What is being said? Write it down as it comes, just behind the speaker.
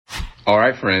All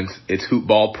right, friends, it's Hoop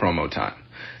Ball promo time.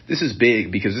 This is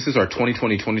big because this is our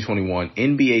 2020-2021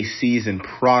 NBA season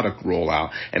product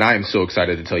rollout, and I am so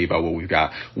excited to tell you about what we've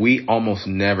got. We almost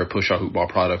never push our Hoop Ball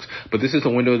products, but this is the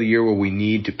window of the year where we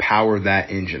need to power that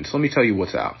engine. So let me tell you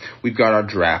what's out. We've got our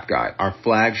draft guide, our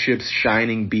flagship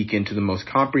shining beacon to the most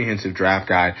comprehensive draft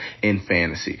guide in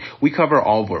fantasy. We cover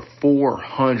over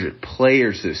 400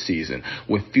 players this season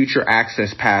with future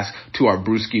access pass to our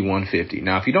Brewski 150.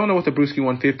 Now, if you don't know what the Brewski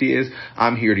 150 is,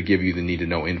 I'm here to give you the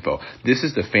need-to-know info. This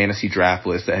is the fantasy draft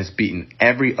list that has beaten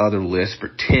every other list for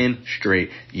 10 straight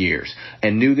years.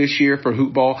 And new this year for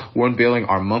Hoop Ball, we're unveiling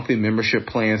our monthly membership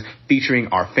plans featuring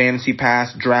our Fantasy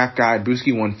Pass, Draft Guide,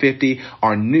 Brewski 150,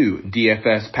 our new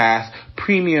DFS Pass,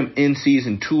 premium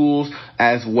in-season tools,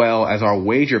 as well as our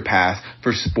Wager Pass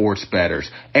for sports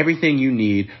bettors. Everything you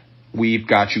need, we've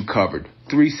got you covered.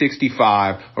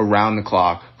 365 around the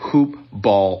clock. Hoop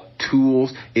Ball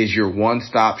Tools is your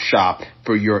one-stop shop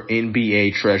for your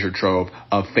NBA treasure trove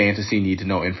of fantasy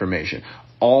need-to-know information.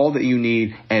 All that you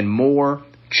need and more.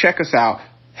 Check us out.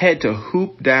 Head to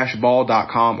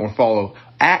hoop-ball.com or follow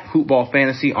at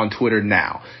hoopballfantasy on Twitter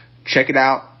now. Check it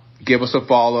out. Give us a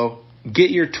follow.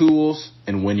 Get your tools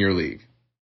and win your league.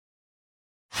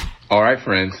 All right,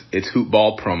 friends, it's Hoop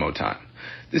Ball promo time.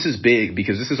 This is big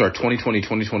because this is our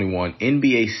 2020-2021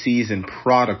 NBA season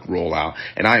product rollout,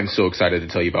 and I am so excited to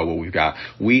tell you about what we've got.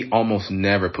 We almost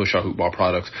never push our Hoop Ball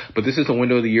products, but this is the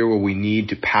window of the year where we need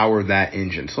to power that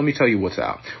engine. So let me tell you what's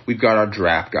out. We've got our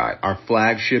draft guide, our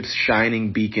flagship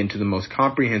shining beacon to the most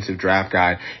comprehensive draft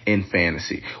guide in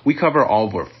fantasy. We cover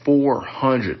over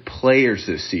 400 players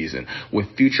this season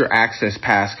with future access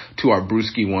pass to our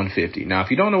Brewski 150. Now, if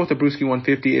you don't know what the Brewski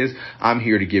 150 is, I'm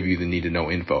here to give you the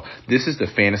need-to-know info. This is the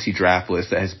fantasy draft list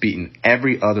that has beaten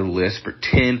every other list for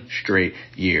 10 straight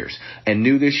years. And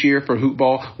new this year for Hoop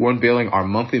Ball, we're unveiling our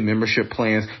monthly membership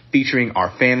plans featuring our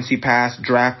Fantasy Pass,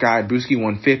 Draft Guide, Brewski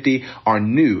 150, our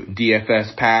new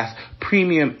DFS Pass,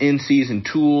 premium in-season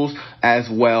tools, as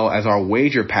well as our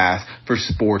Wager Pass for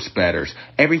sports bettors.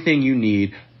 Everything you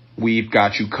need, we've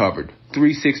got you covered.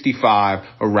 365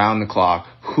 around the clock.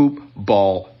 Hoop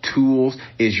Ball Tools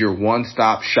is your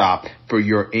one-stop shop for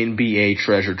your NBA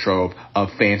treasure trove of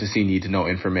fantasy need-to-know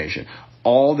information.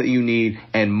 All that you need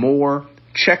and more.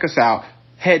 Check us out.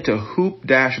 Head to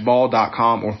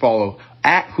hoop-ball.com or follow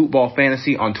at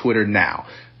hoopballfantasy on Twitter now.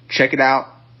 Check it out.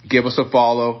 Give us a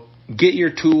follow. Get your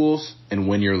tools and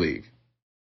win your league.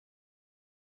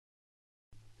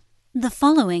 The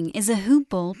following is a Hoop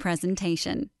Ball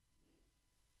presentation.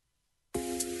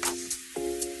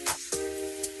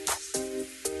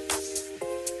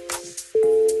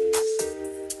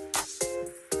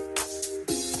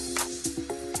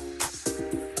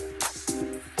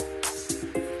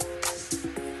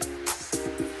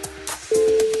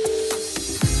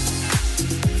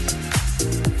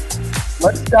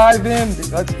 Let's dive in,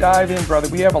 brother.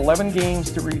 We have 11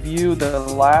 games to review. The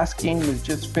last game is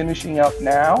just finishing up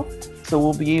now, so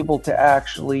we'll be able to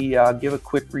actually give a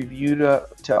quick review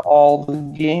to all the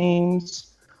games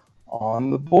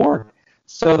on the board.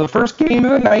 So the first game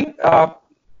of the night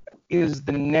is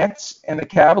the Nets and the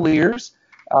Cavaliers.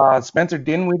 Spencer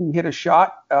Dinwiddie hit a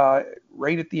shot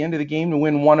right at the end of the game to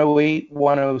win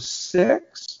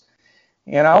 108-106.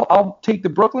 And I'll take the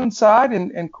Brooklyn side,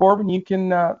 and Corbin, you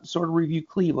can sort of review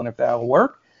Cleveland if that'll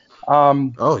work.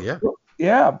 Brooklyn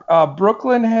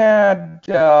had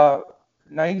a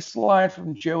nice line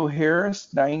from Joe Harris,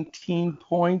 19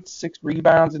 points, 6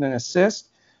 rebounds, and an assist.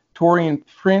 Taurean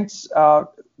Prince,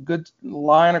 good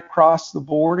line across the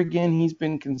board. Again, he's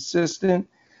been consistent.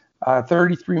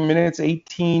 33 minutes,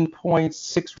 18 points,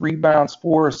 6 rebounds,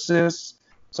 4 assists.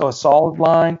 So a solid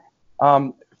line.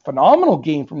 Phenomenal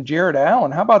game from Jared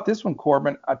Allen. How about this one,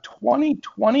 Corbin? A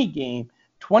 2020 game,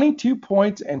 22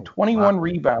 points and 21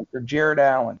 rebounds for Jared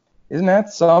Allen. Isn't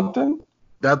that something?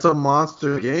 That's a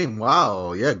monster game.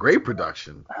 Wow. Yeah, great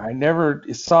production. I never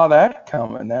saw that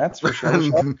coming, that's for sure. I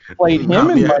played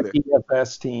him in my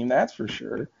DFS team, that's for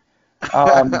sure.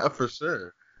 For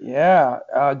sure. Yeah.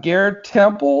 Garrett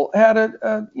Temple had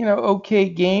a okay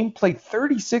game, played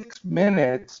 36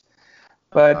 minutes.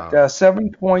 But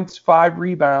 7 points, 5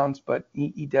 rebounds, but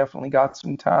he definitely got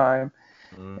some time.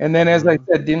 Mm-hmm. And then, as I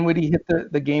said, Dinwiddie hit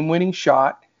the game-winning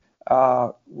shot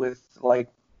with like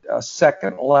a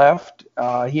second left.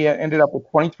 He ended up with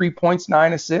 23 points,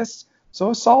 9 assists,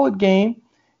 so a solid game.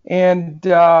 And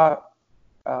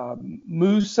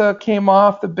Musa came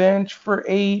off the bench for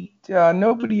 8.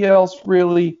 Nobody else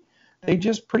really. They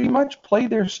just pretty much played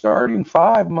their starting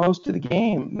 5 most of the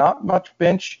game. Not much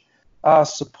bench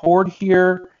support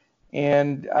here,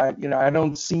 and I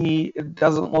don't see. It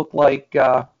doesn't look like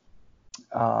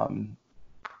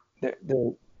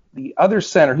the other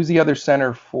center. Who's the other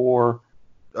center for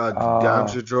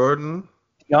DeAndre Jordan.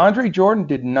 DeAndre Jordan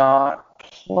did not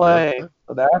play. Yeah.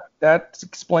 So that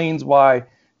explains why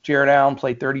Jared Allen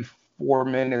played 34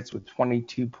 minutes with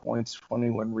 22 points,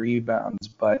 21 rebounds.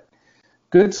 But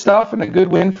good stuff and a good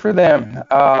win for them.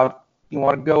 You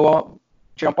want to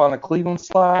jump on the Cleveland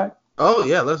slide? Oh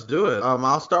yeah, let's do it.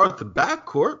 I'll start with the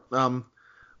backcourt.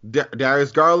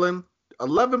 Darius Garland,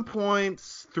 11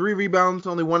 points, 3 rebounds,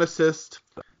 only 1 assist.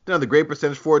 Didn't have the great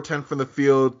percentage, 4-10 from the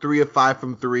field, 3 of 5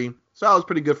 from 3. So that was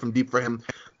pretty good from deep for him.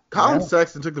 Colin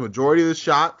Sexton took the majority of the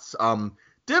shots.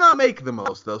 Did not make the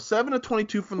most though. 7 of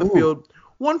 22 from the field,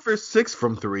 1 for 6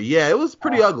 from 3. Yeah, it was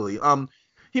pretty ugly.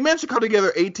 He managed to cut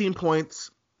together 18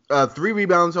 points, 3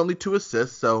 rebounds, only 2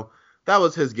 assists. So that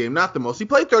was his game, not the most. He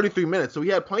played 33 minutes, so he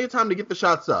had plenty of time to get the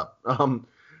shots up.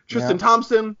 Tristan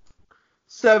Thompson,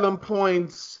 7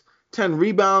 points, 10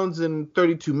 rebounds in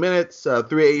 32 minutes, 3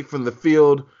 of 8 from the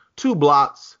field, 2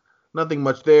 blocks, nothing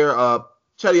much there.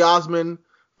 Chetty Osman,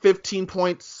 15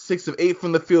 points, 6 of 8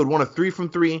 from the field, 1 of 3 from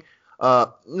 3,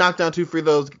 knocked down 2 free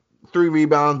throws, 3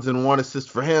 rebounds, and 1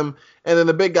 assist for him. And then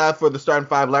the big guy for the starting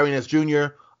 5, Larry Nance Jr.,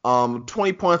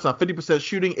 20 points on 50%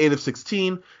 shooting, 8 of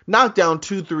 16, knocked down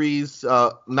 2 threes,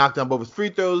 knocked down both his free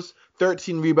throws,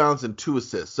 13 rebounds, and 2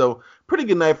 assists. So pretty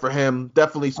good night for him,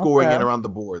 definitely scoring and around the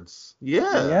boards.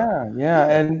 Yeah.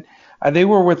 And they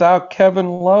were without Kevin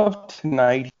Love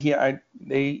tonight.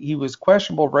 He was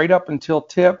questionable right up until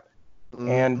tip,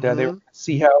 and they were to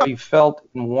see how he felt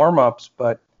in warm-ups,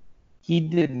 but he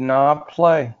did not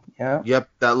play. Yeah. Yep,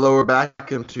 that lower back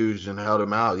contusion held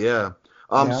him out. Yeah.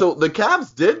 So the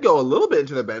Cavs did go a little bit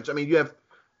into the bench. I mean, you have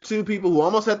 2 people who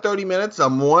almost had 30 minutes.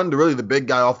 One, really the big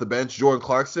guy off the bench, Jordan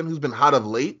Clarkson, who's been hot of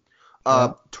late.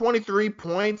 23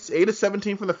 points, 8 of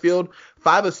 17 from the field,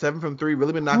 5 of 7 from 3.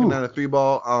 Really been knocking down a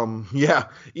 3-ball.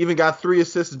 Even got 3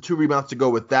 assists and 2 rebounds to go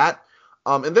with that.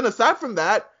 And then aside from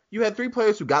that, you had 3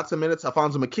 players who got some minutes: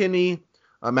 Alfonso McKinney,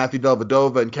 Matthew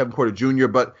Dellavedova, and Kevin Porter Jr.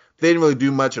 But they didn't really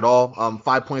do much at all.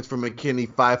 5 points for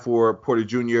McKinney, 5 for Porter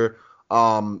Jr.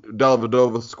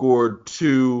 Dellavedova scored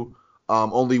 2.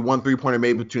 Only 1 3-pointer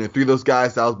made between the 3 of those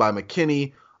guys. That was by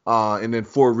McKinney. And then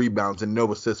 4 rebounds and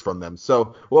no assists from them.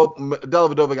 So,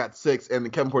 Dellavedova got 6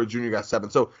 and Kevin Porter Jr. got 7.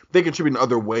 So they contribute in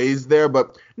other ways there,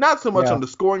 but not so much on the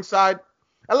scoring side.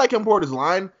 I like Kevin Porter's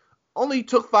line. Only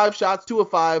took 5 shots, 2 of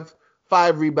 5,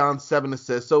 5 rebounds, 7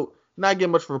 assists. So not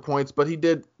getting much for points, but he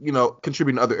did,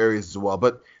 contribute in other areas as well.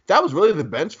 But that was really the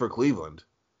bench for Cleveland.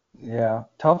 Yeah,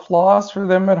 tough loss for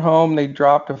them at home. They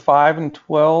dropped to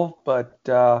 5-12, but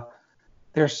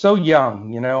they're so young,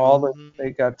 they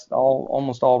got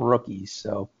almost all rookies.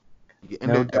 So,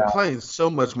 and they're playing so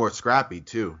much more scrappy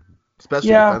too, especially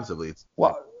defensively.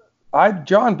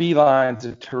 John Beeline's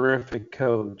a terrific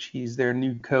coach. He's their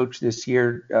new coach this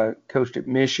year. Coached at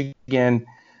Michigan.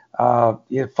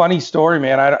 Funny story,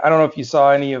 man. I don't know if you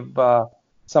saw any of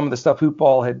some of the stuff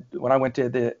Hoopball had when I went to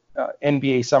the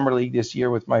NBA Summer League this year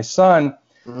with my son.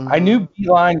 I knew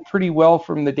Beeline pretty well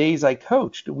from the days I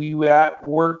coached. We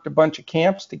worked a bunch of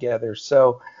camps together,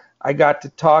 so I got to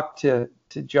talk to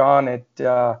John at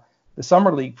the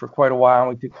Summer League for quite a while,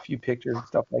 and we took a few pictures and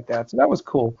stuff like that. So that was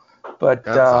cool. But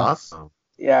that's awesome.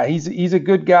 Yeah, he's a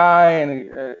good guy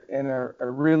and a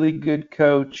really good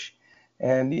coach,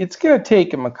 and it's going to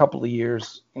take him a couple of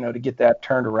years, to get that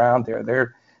turned around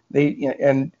there.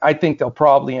 And I think they'll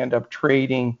probably end up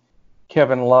trading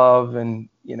Kevin Love and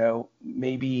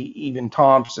maybe even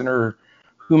Thompson or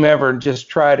whomever, and just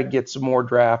try to get some more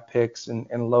draft picks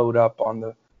and load up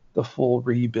on the full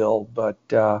rebuild. But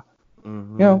it'll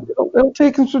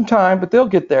take them some time, but they'll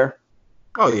get there.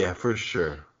 Oh yeah, for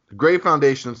sure. Great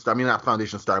foundation. I mean, not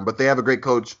foundation starting, but they have a great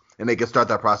coach and they can start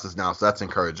that process now. So that's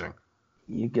encouraging.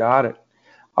 You got it.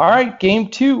 All right, game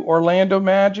 2, Orlando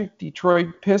Magic,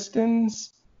 Detroit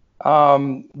Pistons,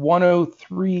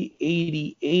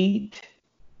 103-88.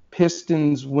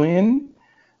 Pistons win.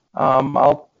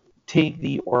 I'll take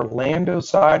the Orlando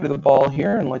side of the ball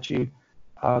here and let you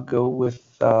go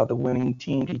with the winning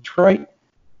team, Detroit.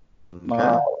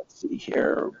 Okay. Let's see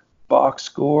here. Box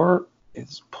score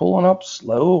is pulling up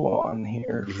slow on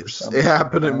here. It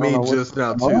happened to me just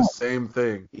now too. Same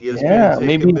thing. ESPN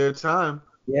taking their time.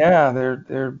 Yeah, they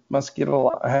must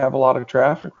have a lot of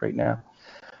traffic right now.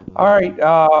 All right,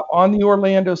 on the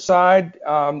Orlando side,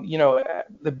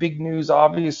 the big news,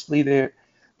 obviously, they're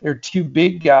 2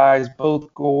 big guys,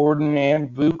 both Gordon and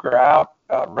Vuk are out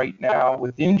right now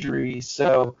with injuries.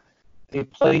 So they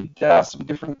played some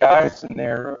different guys in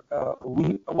there.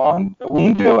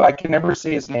 Alonzo, I can never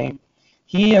say his name.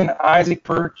 He and Isaac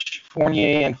Birch,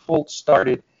 Fournier, and Fultz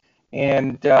started.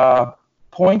 And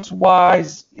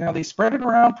Points-wise, they spread it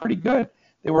around pretty good.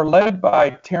 They were led by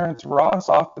Terrence Ross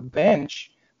off the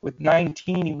bench with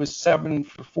 19. He was 7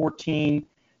 for 14,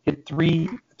 hit 3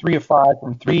 of 5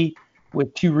 from 3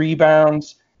 with 2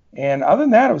 rebounds. And other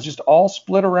than that, it was just all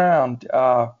split around.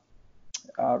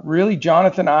 Really,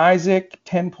 Jonathan Isaac,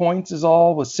 10 points is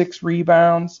all with 6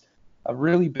 rebounds. A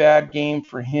really bad game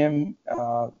for him.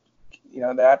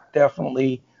 That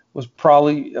definitely was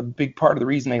probably a big part of the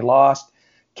reason they lost.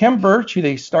 Kem Birch, who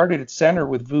they started at center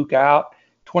with Vuk out,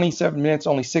 27 minutes,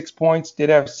 only 6 points, did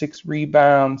have 6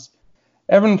 rebounds.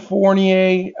 Evan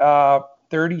Fournier,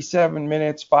 37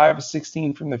 minutes, 5 of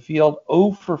 16 from the field,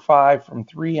 0 for 5 from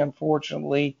 3,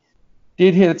 unfortunately.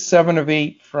 Did hit 7 of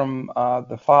 8 from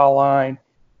the foul line,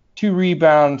 2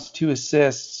 rebounds, 2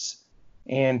 assists,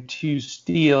 and 2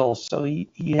 steals. So he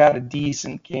had a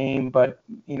decent game, but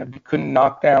he couldn't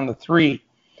knock down the 3.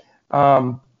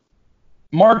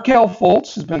 Markelle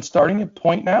Fultz has been starting at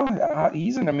point now.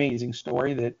 He's an amazing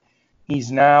story that he's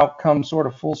now come sort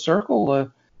of full circle,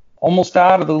 almost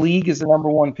out of the league as the number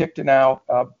 1 pick to now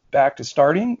back to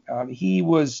starting. He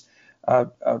was a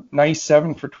nice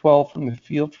 7 for 12 from the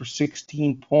field for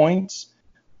 16 points,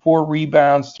 4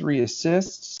 rebounds, 3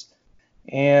 assists.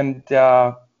 And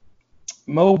Mo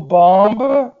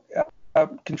Bamba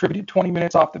contributed 20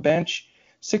 minutes off the bench,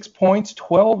 6 points,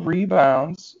 12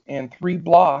 rebounds, and 3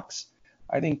 blocks.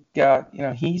 I think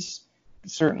he's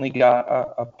certainly got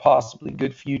a possibly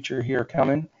good future here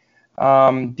coming.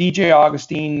 DJ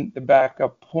Augustine, the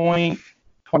backup point,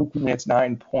 22 minutes,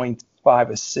 9 points,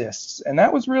 5 assists. And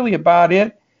that was really about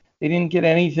it. They didn't get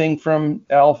anything from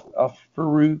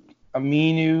Farouk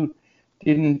Aminu,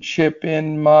 didn't chip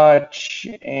in much,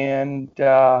 and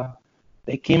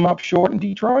they came up short in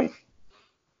Detroit.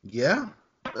 Yeah.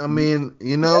 I mean,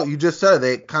 you just said it.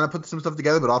 They kind of put some stuff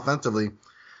together, but offensively,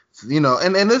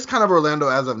 and this kind of Orlando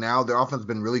as of now, their offense has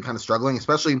been really kind of struggling,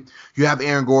 especially you have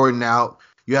Aaron Gordon out,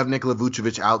 you have Nikola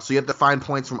Vucevic out, so you have to find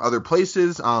points from other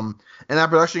places, and that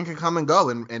production can come and go,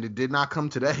 and it did not come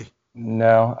today.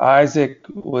 No, Isaac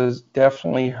was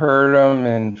definitely hurt him,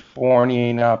 and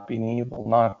Fournier not being able to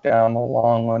knock down the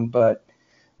long one, but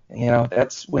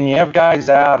that's when you have guys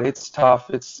out, it's tough.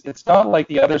 It's not like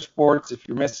the other sports. If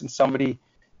you're missing somebody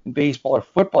in baseball or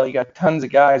football, you got tons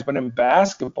of guys, but in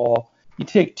basketball, you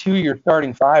take 2 of your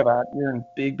starting 5 out, you're in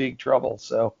big trouble.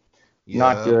 So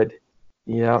not good.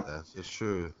 Yeah. That's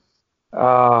true.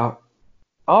 All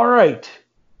right.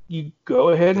 You go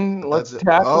ahead and let's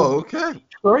tackle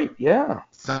Detroit. Yeah.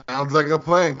 Sounds like a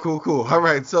plan. Cool. All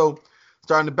right. So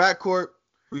starting the backcourt,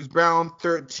 Bruce Brown,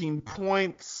 13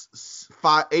 points,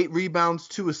 8 rebounds,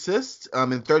 2 assists.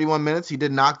 In 31 minutes, he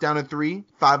did knock down a 3,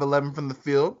 5-11 from the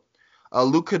field.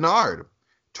 Luke Kennard,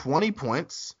 20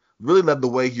 points, really led the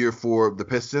way here for the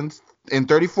Pistons. In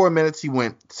 34 minutes, he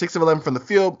went 6 of 11 from the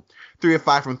field, 3 of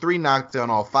 5 from 3, knocked down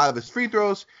all 5 of his free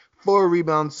throws, 4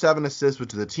 rebounds, 7 assists,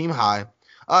 which is a team high.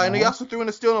 And he also threw in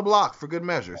a steal and a block for good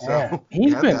measure. So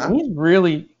he's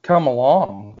really come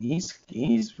along.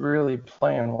 He's really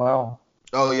playing well.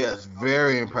 Oh yes,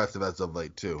 very impressive as of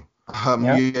late too.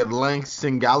 You had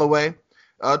Langston Galloway,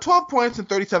 12 points in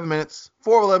 37 minutes,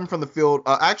 4 of 11 from the field.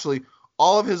 Actually,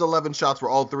 all of his 11 shots were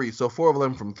all 3, so 4 of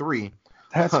 11 from 3.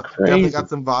 That's crazy. Definitely got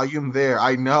some volume there.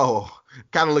 I know.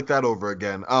 Kind of looked that over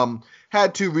again.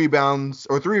 Had 3 rebounds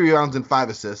and 5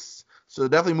 assists. So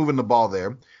definitely moving the ball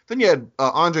there. Then you had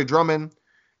Andre Drummond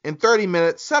in 30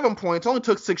 minutes, 7 points, only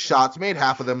took 6 shots, made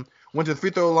half of them, went to the free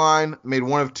throw line, made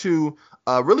 1 of 2,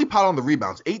 really piled on the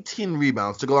rebounds, 18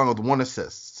 rebounds to go along with 1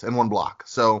 assist and 1 block.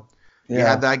 So you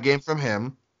had that game from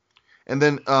him. And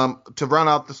then to round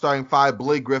out the starting 5,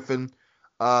 Blake Griffin,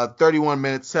 31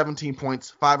 minutes, 17 points,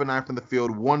 5 of 9 from the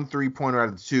field, 1 3-pointer out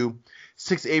of 2,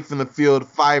 6 8 from the field,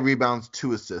 5 rebounds,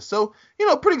 2 assists. So,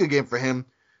 pretty good game for him.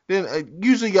 Then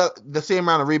usually got the same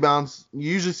amount of rebounds. You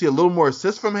usually see a little more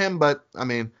assists from him, but,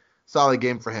 solid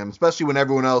game for him, especially when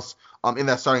everyone else in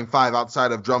that starting 5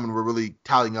 outside of Drummond were really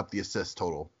tallying up the assist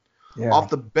total. Yeah. Off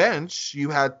the bench, you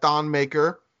had Thon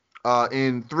Maker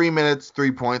in 3 minutes,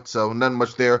 3 points, so nothing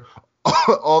much there.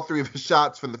 All 3 of his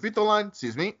shots from the free throw line,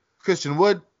 Christian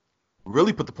Wood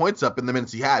really put the points up in the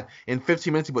minutes he had. In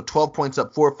 15 minutes, he put 12 points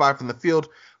up, 4 or 5 from the field,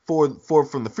 4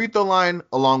 from the free throw line,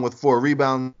 along with 4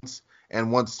 rebounds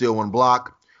and 1 steal, 1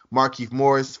 block. Markieff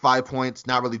Morris, 5 points,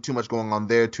 not really too much going on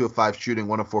there. 2 of 5 shooting,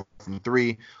 1 of 4 from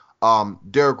 3.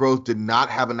 Derrick Rose did not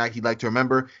have a night he'd like to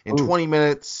remember. In 20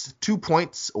 minutes, 2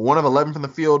 points, 1 of 11 from the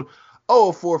field, 0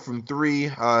 of 4 from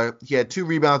 3. He had 2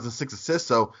 rebounds and 6 assists,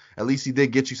 so at least he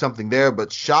did get you something there.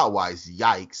 But shot-wise,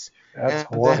 yikes. That's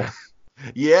horrible.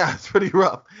 Yeah, it's pretty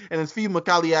rough. And it's Fee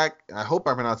Makaliak. I hope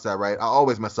I pronounced that right. I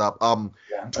always mess up. Yeah,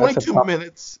 22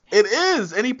 minutes. It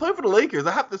is, and he played for the Lakers.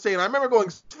 I have to say, and I remember going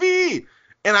Fee,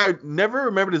 and I never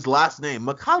remembered his last name,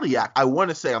 Makaliak. I want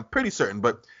to say, I'm pretty certain,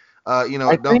 but I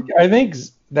think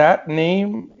that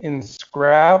name in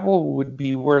Scrabble would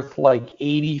be worth like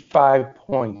 85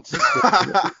 points.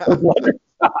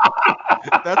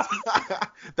 that's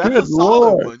Good a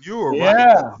solid Lord. one. You were right.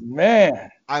 Yeah, man.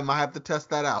 I might have to test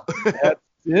that out. That's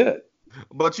it.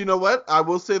 But you know what? I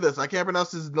will say this. I can't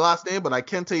pronounce his last name, but I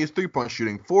can tell you his 3-point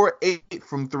shooting. 4-8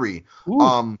 from 3.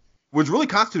 Which really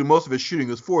constituted most of his shooting.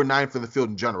 It was 4-9 from the field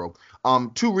in general.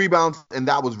 2 rebounds, and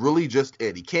that was really just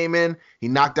it. He came in, he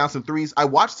knocked down some threes. I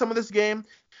watched some of this game,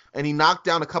 and he knocked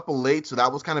down a couple late, so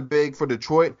that was kind of big for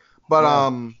Detroit. But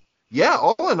all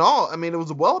in all, I mean, it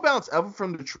was a well-balanced effort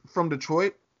from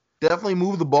Detroit. Definitely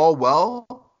moved the ball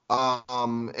well.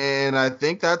 And I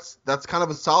think that's kind of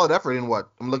a solid effort in what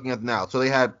I'm looking at now. So they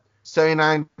had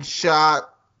 79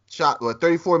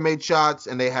 34 made shots,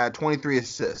 and they had 23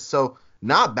 assists. So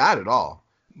not bad at all.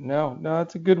 No,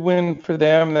 it's a good win for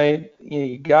them.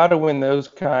 You got to win those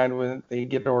kind when they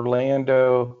get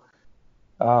Orlando,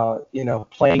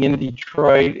 playing in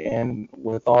Detroit and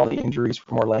with all the injuries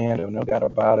from Orlando, no doubt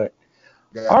about it.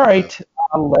 Yeah. All right,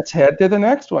 let's head to the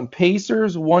next one.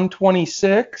 Pacers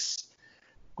 126,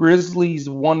 Grizzlies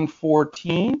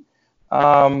 114.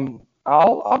 I'll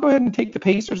go ahead and take the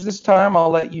Pacers this time.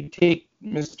 I'll let you take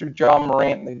Mr. John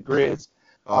Morant and the Grizz.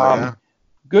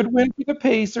 Good win for the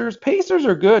Pacers. Pacers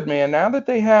are good, man. Now that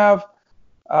they have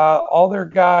all their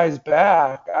guys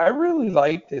back, I really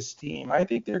like this team. I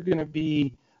think they're going to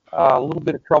be a little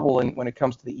bit of trouble when it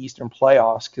comes to the Eastern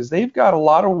playoffs because they've got a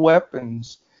lot of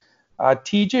weapons.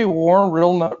 T.J. Warren,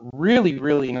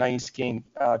 really nice game.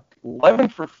 11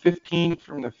 for 15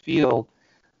 from the field.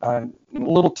 A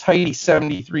little tighty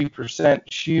 73%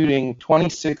 shooting,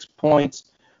 26 points,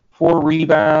 4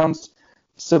 rebounds.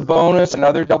 Sabonis,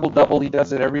 another double-double. He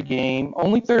does it every game.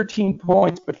 Only 13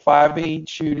 points, but 5-8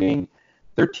 shooting,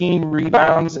 13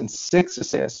 rebounds, and 6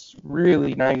 assists.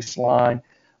 Really nice line.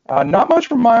 Not much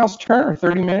from Miles Turner.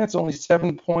 30 minutes, only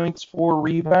 7 points, 4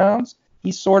 rebounds.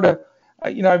 He sort of,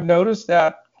 I've noticed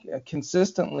that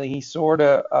consistently. He sort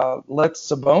of lets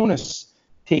Sabonis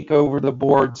take over the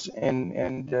boards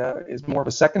and is more of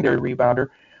a secondary rebounder.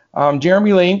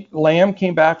 Jeremy Lamb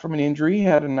came back from an injury,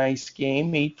 had a nice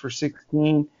game, 8 for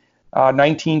 16,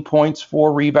 19 points,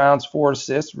 4 rebounds, 4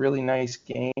 assists, really nice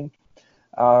game.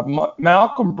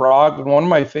 Malcolm Brogdon, one of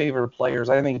my favorite players.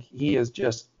 I think he is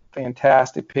just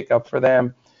fantastic pickup for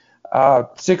them.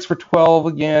 6 for 12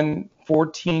 again,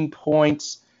 14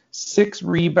 points, 6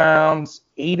 rebounds,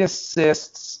 8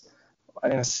 assists,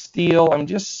 and a steal. I'm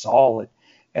just solid.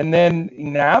 And then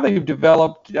now they've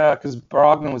developed, because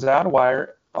Brogdon was out a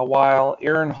while,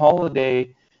 Aaron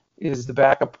Holiday is the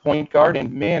backup point guard,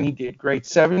 and man, he did great.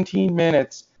 17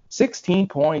 minutes, 16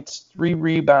 points, 3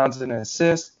 rebounds, and an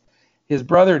assist. His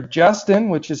brother Justin,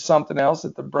 which is something else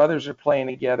that the brothers are playing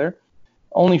together,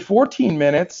 only 14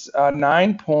 minutes,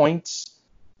 9 points,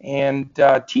 and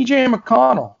T.J.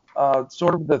 McConnell,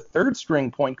 sort of the third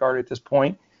string point guard at this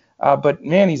point. But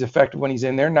man, he's effective when he's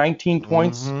in there. 19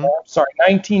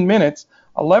 minutes,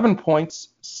 11 points,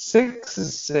 6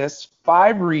 assists,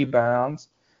 5 rebounds.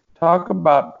 Talk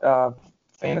about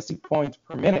fantasy points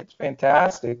per minute. It's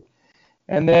fantastic.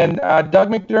 And then Doug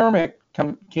McDermott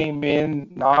came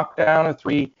in, knocked down a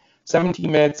 3,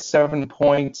 17 minutes, 7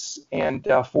 points, and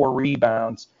 4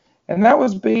 rebounds. And that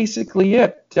was basically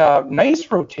it.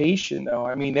 Nice rotation, though.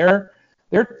 I mean, they're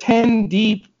 10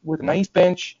 deep with a nice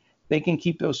bench. They can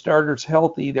keep those starters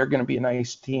healthy. They're going to be a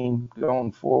nice team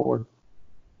going forward.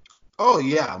 Oh,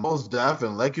 yeah, most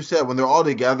definitely. Like you said, when they're all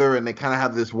together and they kind of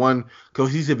have this one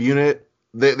cohesive unit,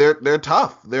 they're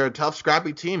tough. They're a tough,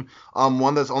 scrappy team,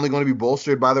 one that's only going to be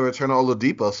bolstered by the return of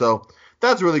Oladipo. So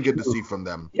that's really good to see from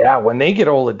them. Yeah, when they get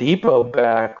Oladipo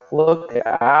back, look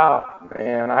out,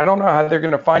 man. I don't know how they're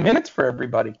going to find minutes for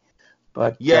everybody.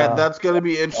 But yeah, that's going to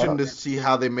be interesting to see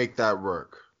how they make that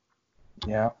work.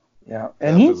 Yeah.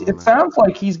 And it sounds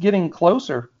like he's getting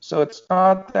closer, so it's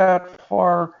not that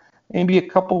far. Maybe a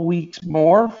couple weeks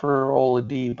more for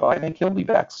Oladipo. I think he'll be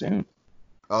back soon.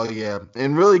 Oh, yeah,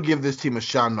 and really give this team a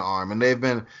shot in the arm. And they've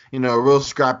been, a real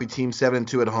scrappy team,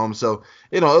 7-2 at home. So,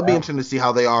 it'll be interesting to see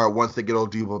how they are once they get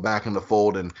Oladipo back in the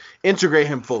fold and integrate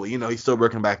him fully. He's still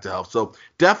working back to health. So,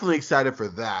 definitely excited for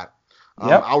that.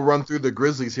 I'll run through the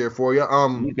Grizzlies here for you.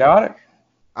 You got it.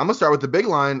 I'm going to start with the big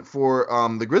line for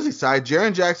the Grizzlies side.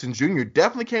 Jaren Jackson Jr.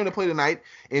 definitely came to play tonight.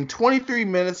 In 23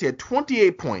 minutes, he had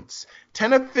 28 points,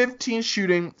 10 of 15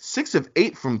 shooting, 6 of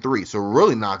 8 from 3, so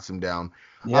really knocks him down.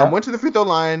 Yeah. Went to the free throw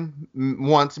line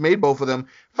once, made both of them,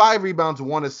 5 rebounds,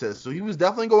 1 assist. So he was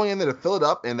definitely going in there to fill it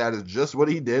up, and that is just what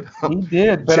he did. He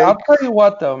did. But I'll tell you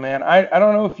what, though, man, I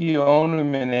don't know if you own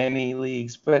him in any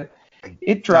leagues, but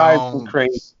it drives me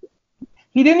crazy.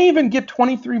 He didn't even get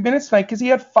 23 minutes tonight because he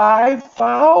had 5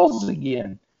 fouls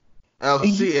again.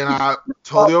 LC, and I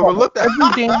totally overlooked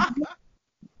that.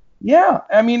 Yeah,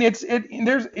 I mean, if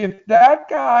that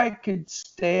guy could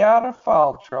stay out of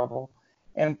foul trouble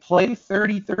and play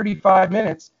 30, 35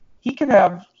 minutes, he could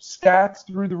have stats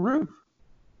through the roof.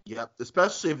 Yep,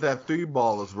 especially if that 3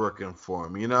 ball is working for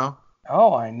him, you know?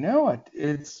 Oh, I know it.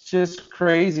 It's just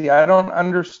crazy. I don't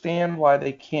understand why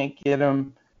they can't get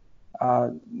him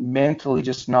mentally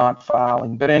just not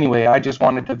fouling. But anyway, I just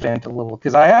wanted to vent a little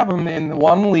because I have him in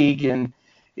one league, and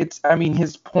his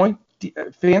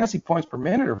fantasy points per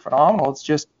minute are phenomenal. It's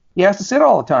just he has to sit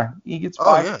all the time. He gets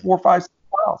 4, 5, 6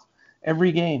 fouls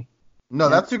every game. No,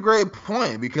 that's a great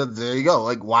point because there you go.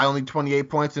 Like, why only 28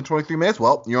 points in 23 minutes?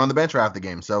 Well, you're on the bench half the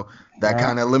game, so that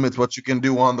kind of limits what you can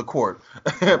do on the court.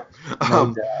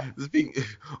 Speaking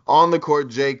on the court,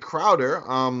 Jay Crowder,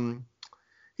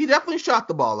 he definitely shot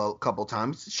the ball a couple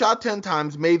times. Shot 10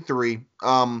 times, made 3.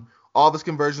 All of his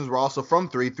conversions were also from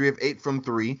 3. 3 of 8 from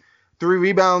 3. 3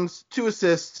 rebounds, 2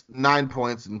 assists, 9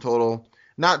 points in total.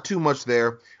 Not too much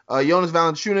there. Jonas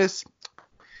Valanciunas,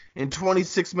 in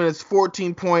 26 minutes,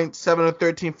 14 points, 7 of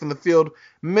 13 from the field.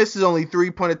 Misses only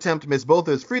 3-point attempt, missed both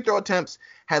of his free throw attempts,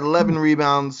 had 11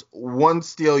 rebounds, 1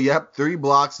 steal, 3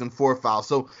 blocks, and 4 fouls.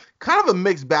 So kind of a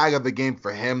mixed bag of the game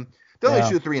for him. They only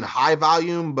shoot 3 in high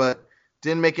volume, but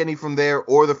didn't make any from there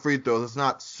or the free throws. It's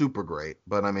not super great,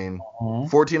 but I mean,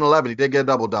 14-11, he did get a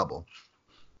double-double.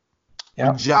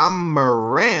 Ja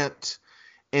Morant,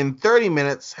 in 30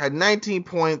 minutes, had 19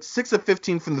 points, 6 of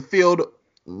 15 from the field,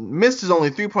 missed his only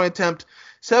 3-point attempt,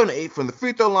 7 of 8 from the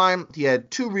free throw line. He had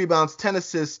 2 rebounds, 10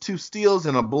 assists, 2 steals,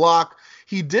 and a block.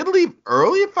 He did leave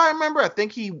early, if I remember. I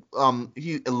think he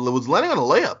was landing on a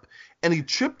layup, and he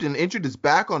tripped and injured his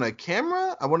back on a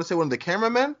camera. I want to say one of the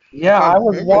cameramen. Yeah, I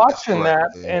was watching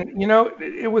that, and,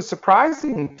 it was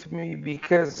surprising to me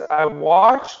because I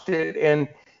watched it, and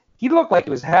he looked like he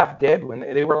was half dead when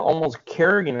they were almost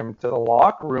carrying him to the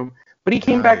locker room, but he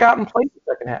came back out and played the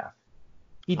second half.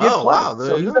 He did play. Wow.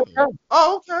 So he's okay.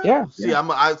 Oh, okay. Yeah. See,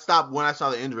 I stopped when I saw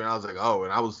the injury, and I was like, oh,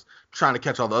 and I was trying to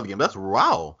catch all the other games. That's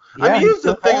wow. Yeah, I mean, here's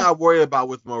the thing I worry about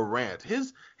with Morant.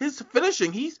 His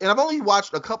finishing, and I've only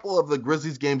watched a couple of the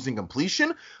Grizzlies games in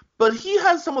completion, but he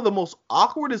has some of the most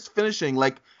awkwardest finishing,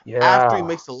 after he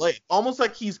makes the layup. Almost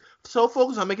like he's so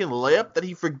focused on making the layup that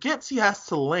he forgets he has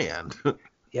to land.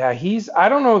 Yeah, I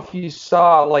don't know if you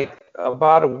saw,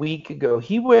 about a week ago,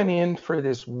 he went in for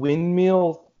this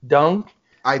windmill dunk.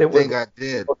 I think I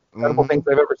did. Incredible things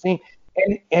I've ever seen.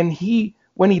 And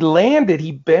when he landed,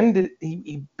 he bent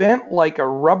like a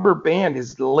rubber band,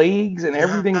 his legs and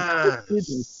everything.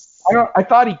 Yes. I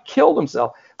thought he killed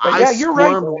himself. But you're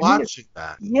right. Watching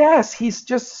that. Yes, he's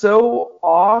just so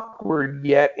awkward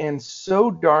yet and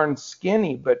so darn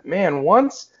skinny. But man,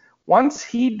 once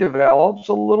he develops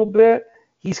a little bit,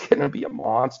 he's going to be a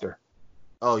monster.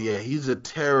 Oh, yeah, he's a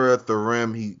terror at the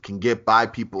rim. He can get by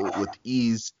people with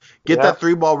ease. That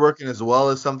 3-ball working as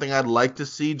well is something I'd like to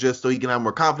see just so he can have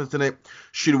more confidence in it,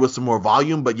 shoot it with some more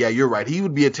volume. But, yeah, you're right. He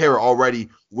would be a terror already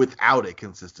without it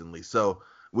consistently. So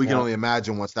we can only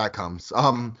imagine once that comes.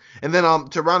 And then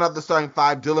to round out the starting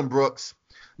 5, Dillon Brooks,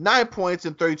 9 points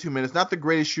in 32 minutes. Not the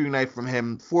greatest shooting night from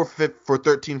him. 4 for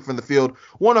 13 from the field.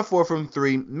 1 of 4 from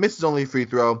 3. Misses only free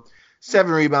throw.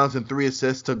 7 rebounds and 3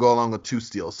 assists to go along with 2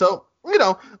 steals. So,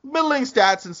 middling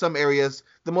stats in some areas.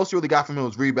 The most he really got from him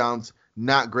was rebounds.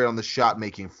 Not great on the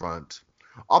shot-making front.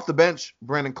 Off the bench,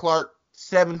 Brandon Clark,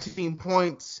 17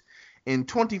 points in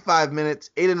 25 minutes,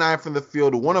 8 of 9 from the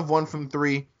field, 1 of 1 from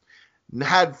 3.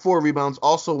 Had 4 rebounds,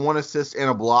 also 1 assist and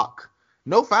a block.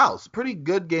 No fouls. Pretty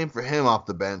good game for him off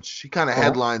the bench. He kind of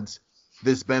headlines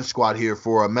this bench squad here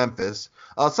for Memphis.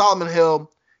 Solomon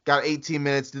Hill got 18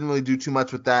 minutes. Didn't really do too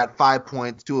much with that. 5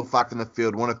 points, 2 of 5 from the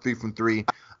field, 1 of 3 from 3.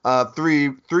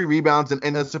 3 rebounds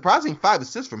and a surprising 5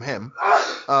 assists from him.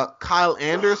 Kyle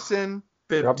Anderson,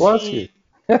 15. God bless you.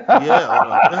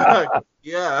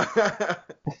 Yeah.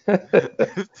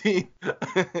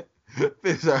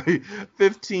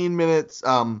 15 minutes.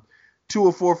 2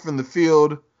 of 4 from the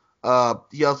field.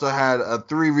 He also had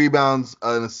 3 rebounds,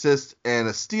 an assist, and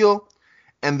a steal.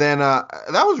 And then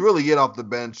that was really it off the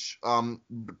bench.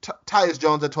 Tyus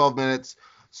Jones at 12 minutes.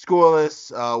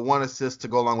 Scoreless, 1 assist to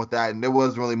go along with that, and there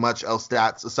wasn't really much else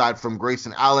stats aside from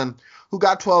Grayson Allen, who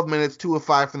got 12 minutes, 2 of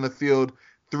 5 from the field,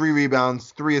 3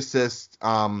 rebounds, 3 assists,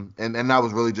 and that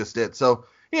was really just it. So,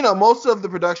 most of the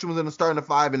production was in the starting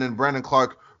five, and then Brandon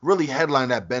Clark really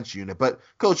headlined that bench unit. But,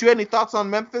 Coach, you had any thoughts on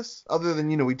Memphis other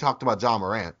than, we talked about Ja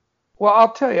Morant? Well,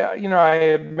 I'll tell you, I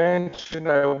had mentioned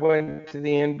I went to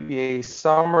the NBA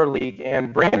Summer League,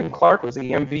 and Brandon Clark was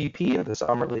the MVP of the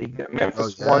Summer League.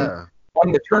 Memphis won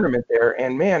the tournament there,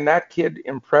 and man, that kid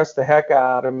impressed the heck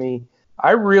out of me.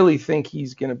 I really think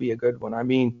he's going to be a good one. I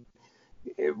mean,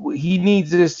 he needs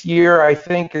this year. I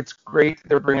think it's great that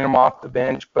they're bringing him off the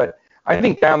bench, but I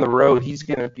think down the road he's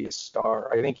going to be a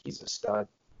star. I think he's a stud.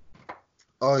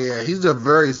 Oh, yeah, he's a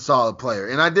very solid player.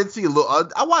 And I did see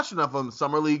I watched enough of him in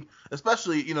Summer League,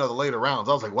 especially, the later rounds.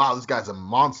 I was like, wow, this guy's a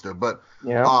monster. But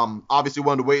obviously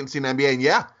wanted to wait and see in the NBA. And,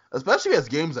 yeah, especially as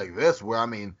games like this where,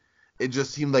 it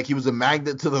just seemed like he was a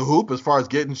magnet to the hoop as far as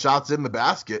getting shots in the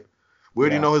basket. We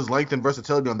already know his length and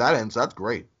versatility on that end, so that's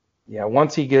great. Yeah,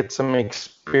 once he gets some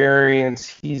experience,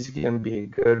 he's going to be a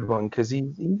good one because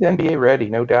he's NBA ready,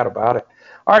 no doubt about it.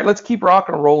 All right, let's keep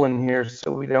rocking and rolling here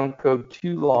so we don't go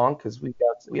too long because we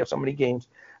have so many games.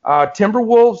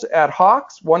 Timberwolves at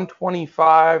Hawks,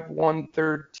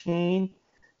 125-113.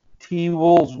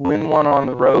 T-Wolves win one on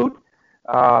the road.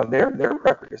 Their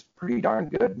record is pretty darn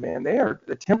good, man. The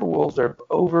Timberwolves have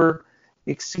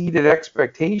exceeded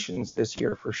expectations this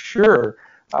year for sure.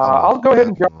 I'll go ahead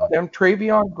and drop them.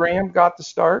 Travion Graham got the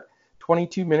start,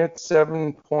 22 minutes,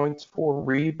 7 points, 4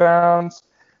 rebounds.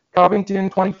 Covington,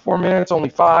 24 minutes, only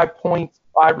 5 points,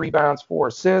 5 rebounds, 4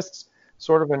 assists.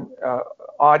 Sort of an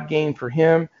odd game for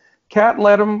him. Cat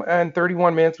led him in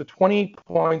 31 minutes with 20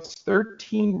 points,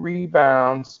 13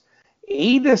 rebounds,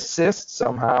 8 assists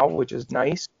somehow, which is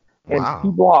nice, and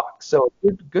 2 blocks. So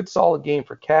good solid game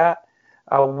for Cat.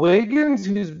 Wiggins,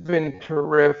 who's been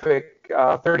terrific,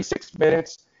 36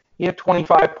 minutes. He had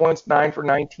 25 points, 9 for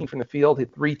 19 from the field,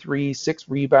 hit 3 threes, 6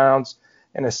 rebounds,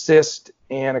 an assist,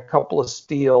 and a couple of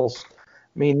steals.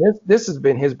 I mean, this has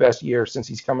been his best year since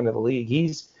he's come into the league.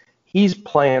 He's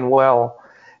playing well.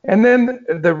 And then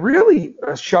the really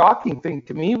shocking thing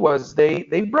to me was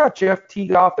they brought Jeff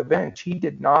Teague off the bench. He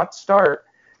did not start.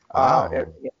 I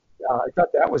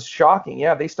thought that was shocking.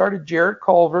 Yeah, they started Jarrett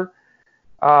Culver.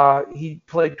 He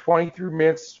played 23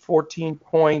 minutes, 14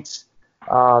 points,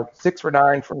 6 for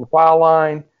 9 from the foul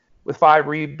line with 5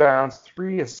 rebounds,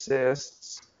 3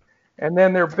 assists. And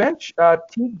then their bench,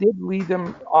 Teague did lead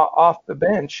them off the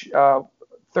bench,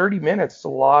 30 minutes, a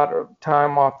lot of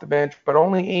time off the bench, but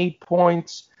only 8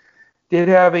 points. Did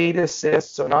have 8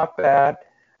 assists, so not bad.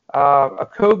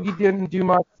 Okogie didn't do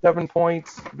much, 7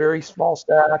 points, very small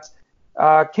stats.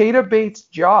 Keita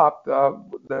Bates-Diop,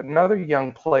 another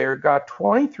young player, got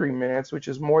 23 minutes, which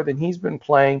is more than he's been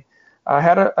playing.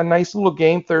 Had a nice little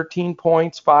game, 13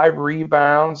 points, 5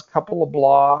 rebounds, couple of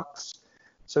blocks.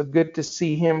 So good to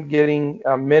see him getting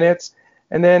minutes.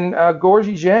 And then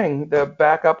Gorgui Dieng, the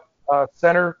backup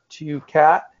center to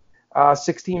Cat,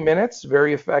 16 minutes,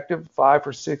 very effective, 5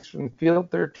 for 6 from the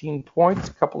field, 13 points,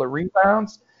 a couple of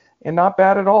rebounds, and not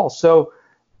bad at all. So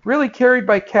really carried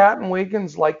by Cat and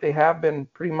Wiggins like they have been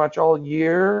pretty much all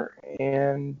year,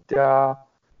 and a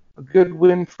good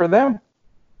win for them.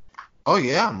 Oh,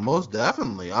 yeah, most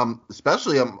definitely.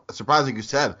 Especially, I'm surprised, like you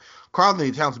said,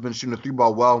 Karl-Anthony Towns has been shooting the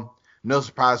 3-ball well. No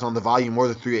surprise on the volume, more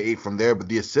than 3 or 8 from there. But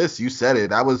the assists, you said it.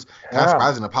 That was kind of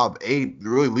surprising to pop 8,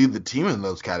 really lead the team in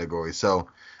those categories. So,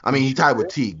 he tied with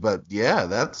Teague. But, yeah,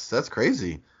 that's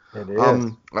crazy. It is.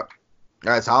 All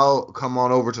right, so I'll come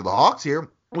on over to the Hawks here.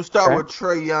 We'll start with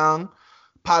Trae Young.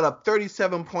 Piled up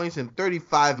 37 points in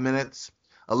 35 minutes.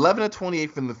 11 of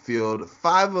 28 from the field.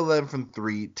 5 of 11 from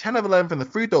 3. 10 of 11 from the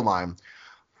free throw line.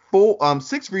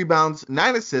 6 rebounds,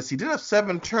 9 assists. He did have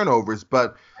 7 turnovers,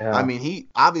 but he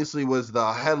obviously was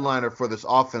the headliner for this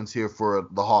offense here for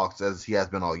the Hawks, as he has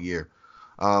been all year.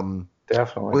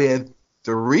 Definitely. We had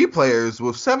 3 players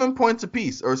with 7 points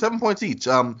apiece, or 7 points each.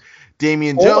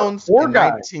 Damian Jones in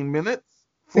 19 minutes.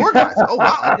 4 guys. Oh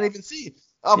wow, I didn't even see.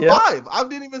 5. I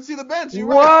didn't even see the bench. You're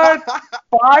what? Right.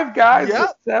 5 guys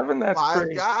with 7? That's 5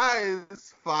 crazy.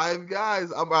 guys. 5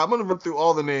 guys. I'm going to run through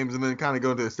all the names and then kind of go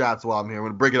into the stats while I'm here. I'm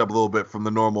going to break it up a little bit from the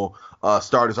normal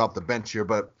starters off the bench here.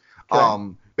 But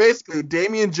basically,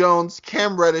 Damian Jones,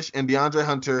 Cam Reddish, and DeAndre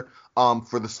Hunter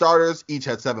for the starters each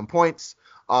had 7 points.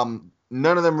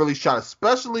 None of them really shot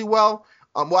especially well.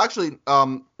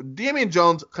 Damian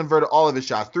Jones converted all of his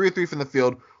shots, 3 of 3 from the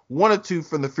field, 1 of 2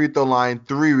 from the free throw line,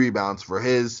 3 rebounds for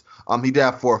his. He did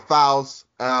have 4 fouls.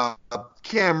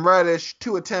 Cam Reddish,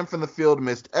 2 of 10 from the field,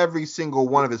 missed every single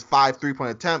one of his 5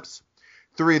 3-point attempts.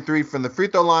 3 of 3 from the free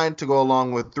throw line to go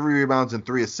along with 3 rebounds and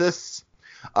 3 assists.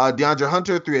 DeAndre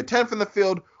Hunter, 3 of 10 from the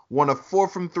field, 1 of 4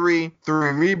 from 3, 3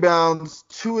 rebounds,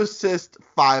 2 assists,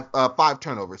 5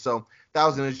 turnovers. So that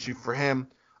was an issue for him.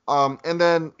 And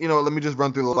then, let me just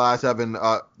run through the last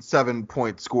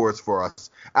 7-point scores for us.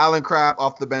 Allen Crabbe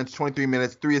off the bench, 23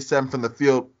 minutes, 3 of 7 from the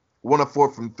field, 1 of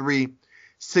 4 from 3,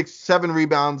 7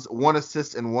 rebounds, 1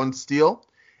 assist, and 1 steal.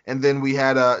 And then we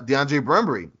had DeAndre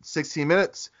Brumbury, 16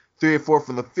 minutes, 3 of 4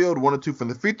 from the field, 1 of 2 from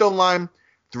the free throw line,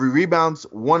 3 rebounds,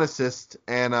 1 assist,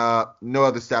 and no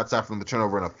other stats aside from the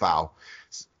turnover and a foul.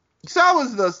 Sal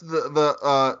was the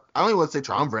I don't even want to say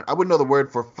triumvirate. I wouldn't know the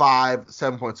word for 5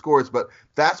 7-point scores, but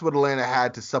that's what Atlanta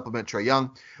had to supplement Trae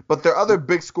Young. But their other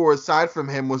big scorer aside from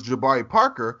him was Jabari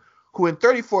Parker, who in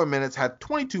 34 minutes had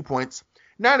 22 points,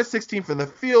 9 of 16 from the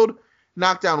field,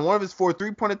 knocked down 1 of his 4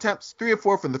 3-point attempts, 3 of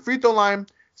 4 from the free throw line,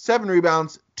 7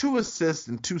 rebounds, 2 assists,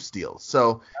 and 2 steals.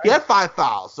 So he had 5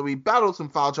 fouls. So he battled some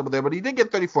foul trouble there, but he did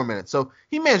get 34 minutes. So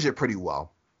he managed it pretty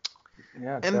well.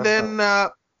 Yeah, and definitely. then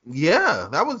yeah,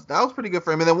 that was pretty good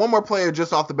for him. And then one more player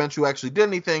just off the bench who actually did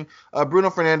anything,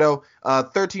 Bruno Fernando,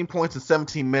 13 points in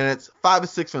 17 minutes, 5 of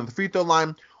 6 from the free throw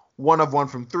line, 1 of 1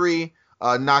 from 3,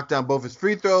 knocked down both his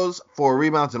free throws, 4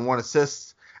 rebounds, and 1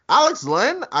 assist. Alex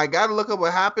Len, I got to look up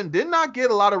what happened, did not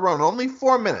get a lot of run, only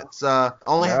 4 minutes.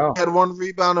 Only had 1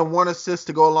 rebound and 1 assist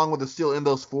to go along with the steal in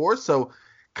those 4, so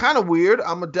kind of weird.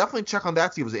 I'm going to definitely check on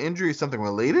that, see if it was an injury or something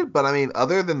related, but I mean,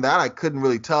 other than that, I couldn't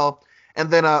really tell. And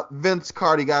then Vince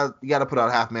Carter, you got to put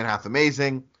out half man, half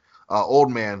amazing. Old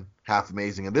man, half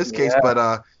amazing in this case.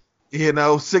 But,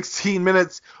 16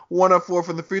 minutes, 1 of 4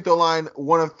 from the free throw line,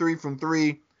 1 of 3 from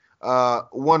 3,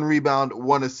 1 rebound,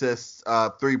 1 assist,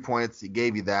 3 points. He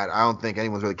gave you that. I don't think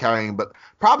anyone's really carrying him. But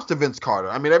props to Vince Carter.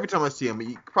 I mean, every time I see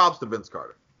him, props to Vince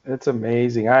Carter. It's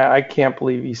amazing. I can't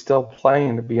believe he's still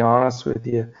playing, to be honest with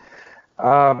you.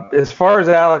 As far as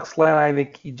Alex Len, I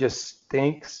think he just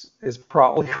stinks is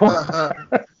probably why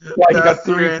he got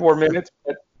 34 minutes.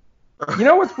 But you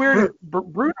know what's weird?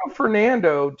 Bruno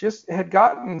Fernando just had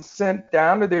gotten sent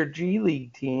down to their G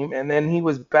League team, and then he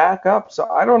was back up. So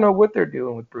I don't know what they're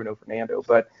doing with Bruno Fernando,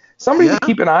 but somebody to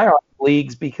keep an eye on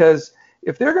leagues, because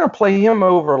if they're going to play him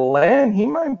over Len, he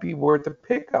might be worth a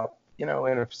pickup,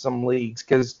 in some leagues,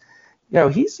 because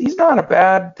he's not a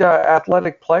bad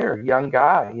athletic player, young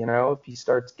guy, if he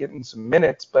starts getting some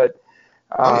minutes, but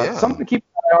something to keep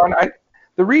an eye on.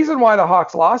 The reason why the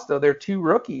Hawks lost, though, their 2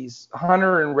 rookies,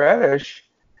 Hunter and Reddish,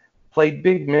 played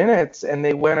big minutes, and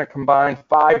they went a combined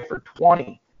 5 for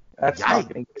 20. That's not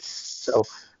going to get. So,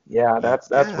 yeah, that's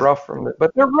rough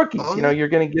but they're rookies. You're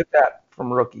going to get that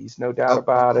from rookies, no doubt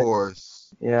about it. Of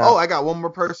course. Yeah. Oh, I got one more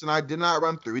person I did not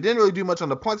run through. He didn't really do much on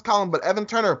the points column, but Evan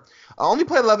Turner only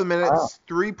played 11 minutes,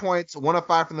 3 points, 1 of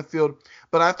 5 from the field.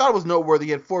 But I thought it was noteworthy.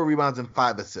 He had 4 rebounds and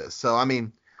 5 assists. So, I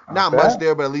mean, not much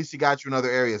there, but at least he got you in other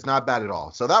areas. Not bad at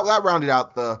all. So that rounded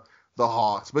out the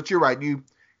Hawks. But you're right. You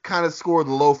kind of scored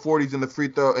the low 40s in the free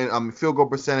throw and field goal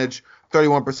percentage,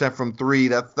 31% from 3.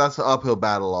 That's an uphill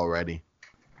battle already.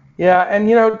 Yeah, and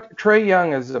Trae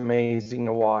Young is amazing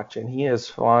to watch, and he is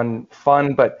fun,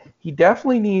 but he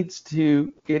definitely needs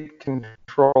to get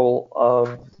control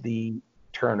of the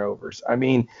turnovers. I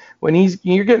mean, when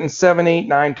you're getting 7, 8,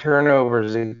 9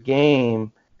 turnovers a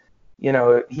game,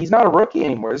 he's not a rookie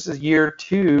anymore. This is year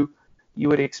 2. You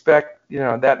would expect,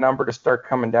 that number to start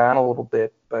coming down a little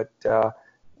bit, but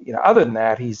other than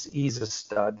that, he's a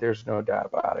stud. There's no doubt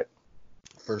about it.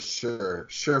 For sure,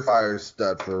 surefire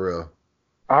stud for real.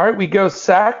 All right, we go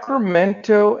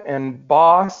Sacramento and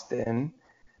Boston.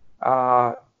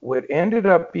 What ended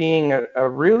up being a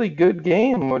really good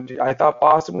game. I thought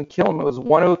Boston would kill them. It was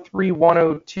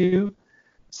 103-102.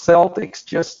 Celtics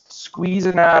just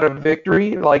squeezing out a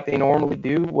victory like they normally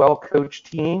do. Well-coached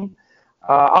team.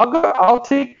 I'll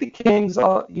take the Kings.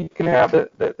 You can have the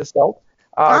Celtics.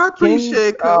 I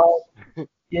appreciate it.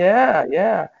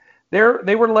 Yeah.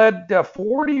 They were led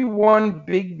 41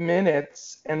 big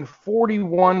minutes and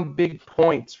 41 big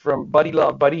points from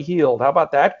Buddy Hield. How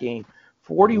about that game?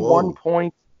 41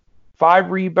 points,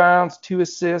 5 rebounds, 2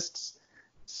 assists.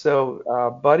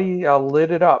 So Buddy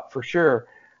lit it up for sure.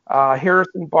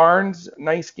 Harrison Barnes,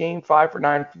 nice game, 5 for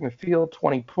 9 from the field,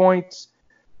 20 points,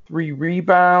 3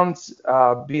 rebounds.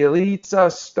 Bjelica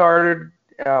started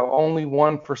only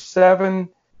 1 for 7.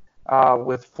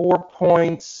 With 4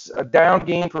 points, a down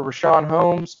game for Rashawn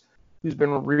Holmes, who's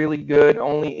been really good,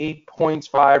 only 8 points,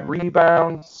 5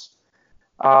 rebounds.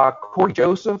 Corey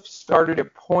Joseph started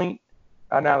at point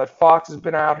now that Fox has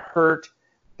been out hurt.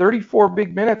 34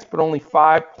 big minutes, but only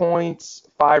 5 points,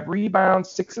 5 rebounds,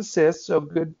 6 assists, so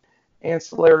good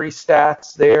ancillary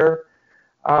stats there.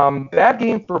 Bad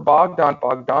game for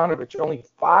Bogdanovic, only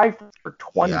 5 for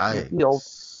 20 field.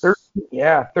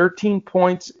 13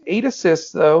 points, 8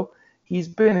 assists, though. He's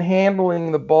been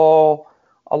handling the ball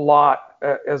a lot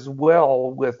as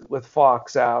well with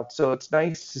Fox out. So it's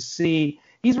nice to see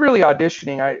he's really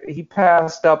auditioning. He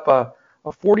passed up a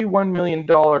 $41 million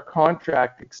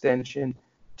contract extension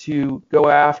to go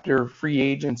after free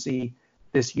agency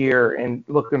this year and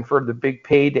looking for the big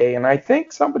payday. And I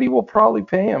think somebody will probably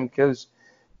pay him because,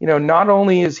 not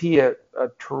only is he a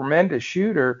tremendous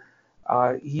shooter,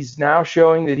 he's now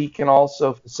showing that he can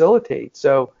also facilitate.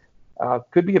 So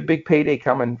could be a big payday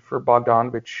coming for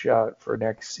Bogdanovich for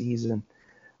next season.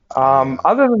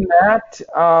 Other than that,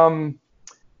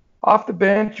 off the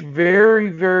bench, very,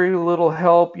 very little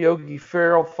help. Yogi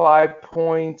Ferrell, 5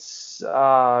 points,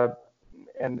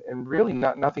 and really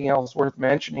nothing else worth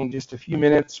mentioning. Just a few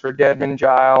minutes for Dedmon,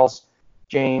 Giles,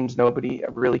 James. Nobody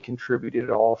really contributed at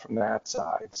all from that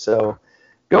side. So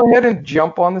go ahead and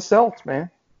jump on the Celtics, man.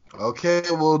 Okay,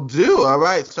 we'll do. All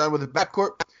right, starting with the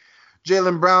backcourt.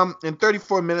 Jaylen Brown in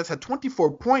 34 minutes had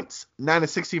 24 points, 9 of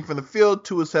 16 from the field,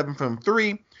 2 of 7 from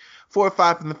 3, 4 of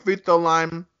 5 from the free throw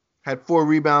line, had 4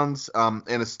 rebounds and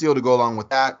a steal to go along with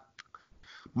that.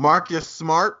 Marcus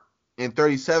Smart in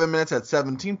 37 minutes had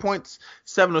 17 points,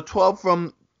 7 of 12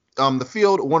 from the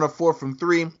field, 1 of 4 from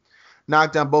 3,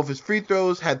 knocked down both his free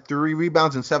throws, had 3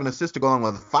 rebounds and 7 assists to go along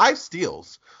with 5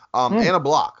 steals and a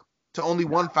block to only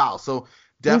 1 foul. So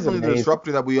definitely the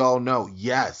disruptor that we all know.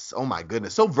 Yes. Oh, my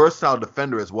goodness. So versatile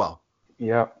defender as well.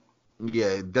 Yeah.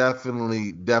 Yeah,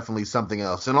 definitely something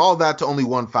else. And all that to only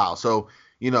 1 foul. So,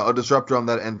 a disruptor on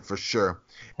that end for sure.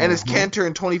 And his Kanter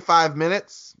in 25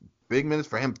 minutes, big minutes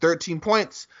for him, 13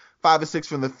 points, 5 of 6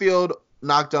 from the field,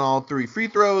 knocked down all 3 free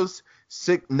throws,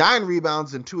 9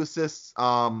 rebounds and 2 assists,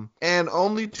 and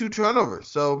only 2 turnovers.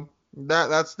 So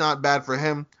that's not bad for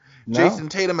him. No. Jason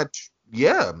Tatum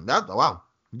wow.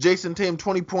 Jason Tatum,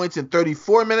 20 points in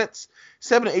 34 minutes,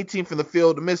 7 of 18 from the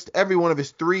field, missed every one of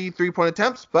his 3 3-point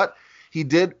attempts, but he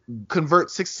did convert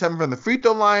 6 of 7 from the free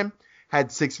throw line, had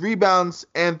 6 rebounds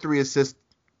and 3 assists,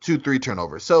 2 3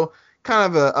 turnovers. So kind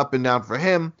of a up and down for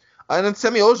him. And then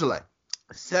Semi Ojeleye,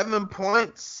 7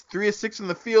 points, 3 of 6 from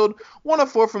the field, 1 of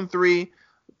 4 from 3,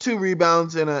 2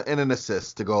 rebounds and an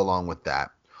assist to go along with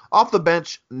that. Off the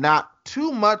bench, not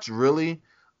too much really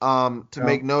to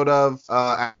make note of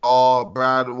at all.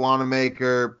 Brad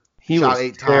Wanamaker shot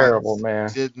 8 terrible, times, man.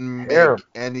 didn't Terrible.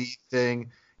 make anything.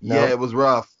 No. Yeah, it was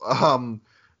rough. I'm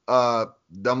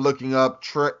looking up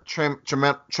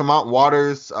Tremont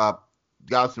Waters.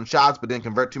 Got some shots, but didn't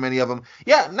convert too many of them.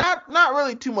 Yeah, not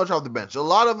really too much off the bench. A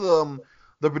lot of the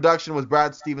production was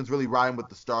Brad Stevens really riding with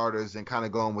the starters and kind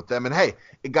of going with them. And hey,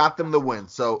 it got them the win,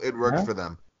 so it worked for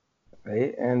them.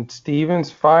 Right? And Stevens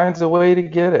finds a way to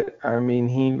get it. I mean,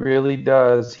 he really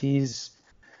does. He's,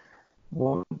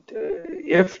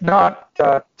 if not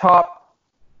top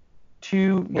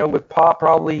 2, with Pop,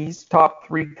 probably he's top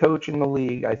 3 coach in the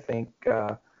league, I think.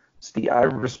 I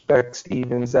respect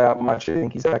Stevens that much. I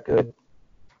think he's that good.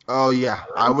 Oh, yeah,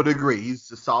 I would agree.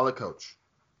 He's a solid coach.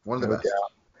 One of the best.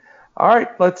 All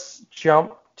right, let's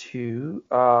jump to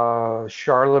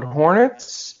Charlotte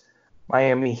Hornets,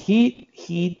 Miami Heat.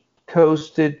 Heat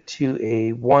coasted to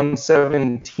a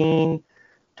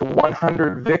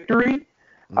 117-100 victory.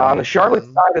 On the Charlotte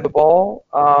side of the ball,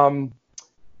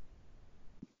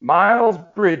 Miles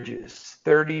Bridges,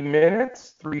 30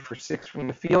 minutes, 3 for 6 from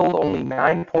the field, only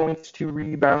 9 points, 2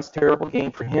 rebounds. Terrible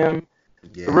game for him.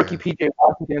 Yeah. The rookie P.J.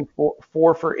 Washington,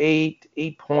 4 for 8,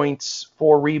 8 points,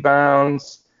 4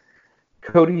 rebounds.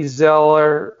 Cody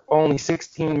Zeller, only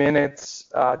 16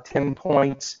 minutes, 10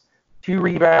 points, 2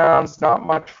 rebounds. Not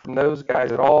much from those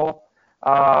guys at all.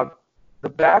 The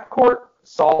backcourt,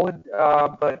 solid,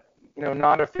 but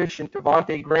not efficient.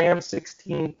 Devontae Graham,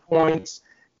 16 points.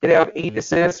 Did have 8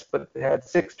 assists, but had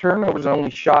 6 turnovers, only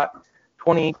shot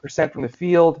 28% from the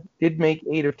field. Did make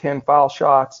 8 of 10 foul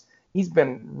shots. He's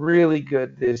been really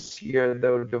good this year,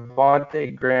 though.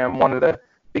 Devontae Graham, one of the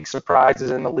big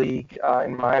surprises in the league,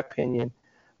 in my opinion.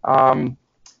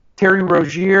 Terry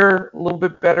Rozier, a little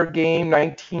bit better game,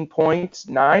 19 points,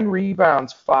 9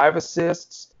 rebounds, 5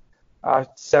 assists,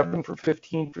 7 for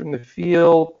 15 from the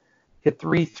field. Hit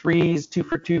 3 threes, 2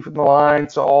 for 2 from the line,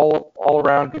 so all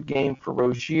around good game for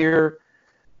Rozier.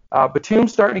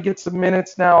 Batum's starting to get some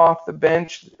minutes now off the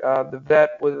bench. The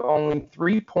vet with only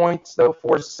 3 points, though,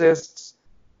 4 assists.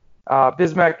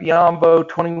 Bismack Biyombo,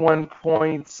 21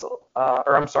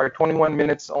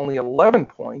 minutes, only 11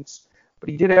 points. But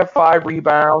he did have 5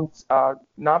 rebounds.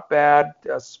 Not bad.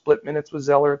 Split minutes with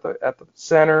Zeller at the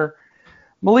center.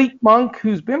 Malik Monk,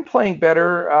 who's been playing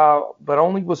better, but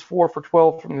only was 4 for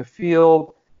 12 from the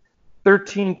field.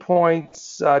 13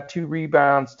 points, 2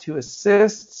 rebounds, 2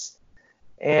 assists.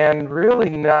 And really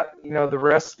not, the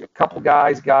rest, a couple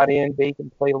guys got in.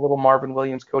 Bacon played a little, Marvin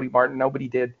Williams, Cody Martin. Nobody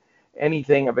did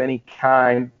anything of any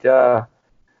kind.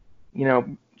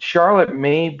 Charlotte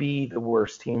may be the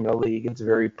worst team in the league. It's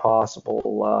very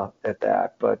possible at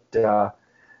that, but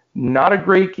not a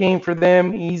great game for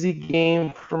them. Easy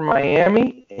game for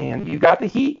Miami, and you got the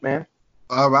Heat, man.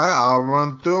 All right, I'll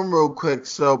run through them real quick.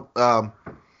 So,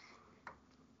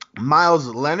 Miles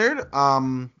Leonard,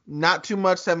 not too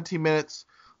much, 17 minutes,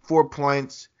 4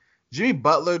 points. Jimmy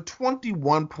Butler,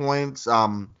 21 points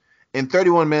in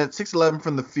 31 minutes, 6-11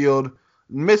 from the field.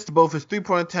 Missed both his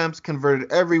 3-point attempts,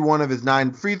 converted every one of his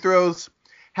 9 free throws,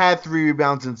 had 3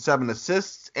 rebounds and 7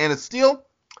 assists, and a steal.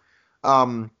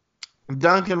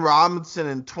 Duncan Robinson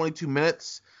in 22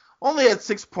 minutes only had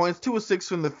 6 points, 2 of 6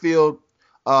 from the field.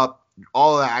 All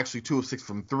of that actually 2 of 6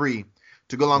 from 3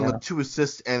 to go along with 2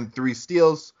 assists and 3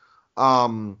 steals.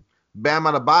 Bam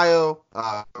Adebayo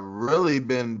really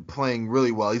been playing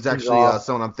really well. He's actually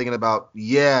someone I'm thinking about.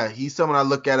 Yeah, he's someone I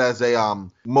look at as a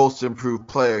most improved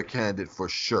player candidate for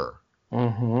sure.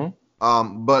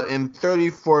 Mm-hmm. But in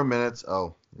 34 minutes,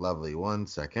 oh, lovely. 1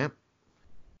 second.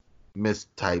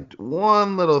 Mistyped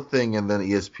one little thing, and then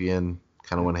ESPN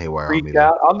kind of went haywire on me.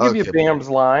 I'll give you Bam's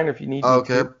line if you need.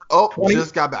 Okay.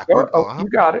 Just got back. You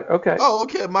got it. Okay. Oh,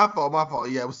 okay. My fault.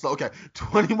 Yeah, it was slow. Okay.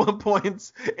 21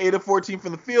 points, 8 of 14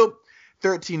 from the field,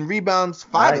 13 rebounds,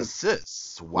 5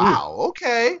 assists. Wow.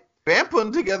 Okay. Bam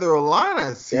putting together a line,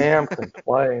 I see. Bam can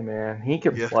play, man. He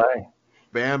can play.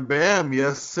 Bam.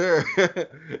 Yes, sir.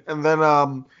 And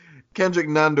then Kendrick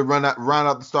Nunn to round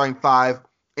out the starting 5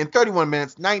 in 31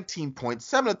 minutes, 19 points,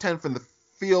 7 of 10 from the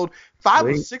field, 5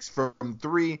 of 6 from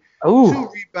 3, 2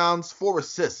 rebounds, 4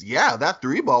 assists. Yeah, that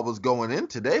 3 ball was going in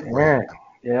today for him.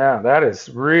 Yeah, that is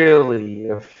really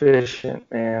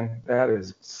efficient, man. That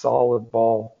is solid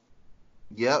ball.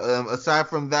 Yeah, aside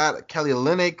from that, Kelly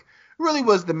Olynyk really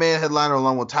was the main headliner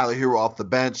along with Tyler Hero off the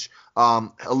bench.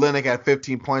 Olynyk had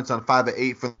 15 points on 5 of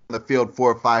 8 from the field,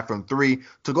 4 of 5 from 3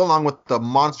 to go along with the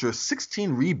monstrous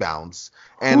 16 rebounds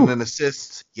and an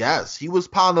assist. Yes, he was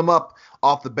piling them up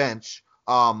off the bench.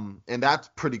 And that's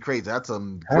pretty crazy. That's a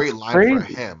great line for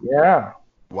him. Yeah.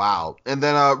 Wow. And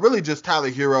then really just Tyler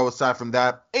Hero aside from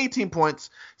that. 18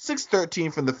 points,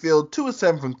 6-13 from the field, 2 of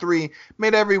 7 from 3.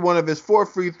 Made every one of his 4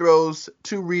 free throws,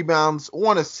 2 rebounds,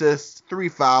 1 assist, 3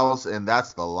 fouls, and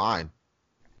that's the line.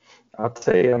 I'll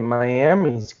tell you,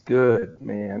 Miami's good,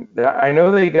 man. I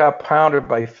know they got pounded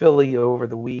by Philly over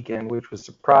the weekend, which was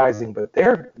surprising, but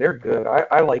they're good.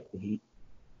 I like the Heat.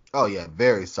 Oh, yeah.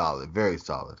 Very solid. Very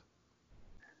solid.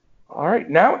 All right,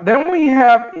 then we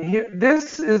have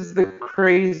this is the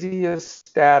craziest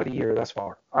stat of the year thus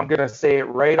far. I'm gonna say it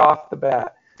right off the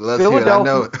bat. Let's hear it. I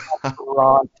know it.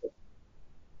 Toronto.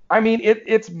 I mean,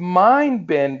 it's mind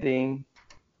bending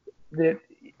that.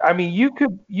 I mean, you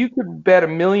could bet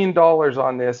 $1 million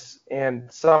on this,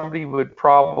 and somebody would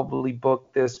probably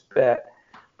book this bet.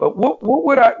 But what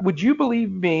would you believe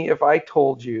me if I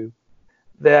told you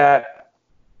that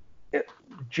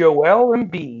Joel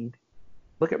Embiid?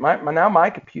 Look at my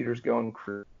computer's going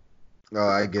crazy. Oh,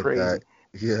 I get that.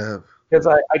 Yeah. Because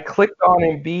I clicked on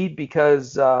Embiid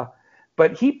because,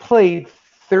 but he played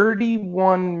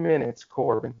 31 minutes,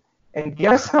 Corbin, and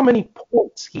guess how many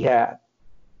points he had?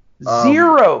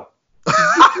 0.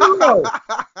 0.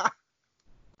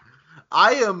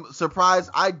 I am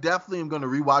surprised. I definitely am going to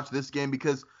rewatch this game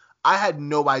because I had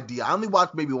no idea. I only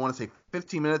watched maybe, I want to say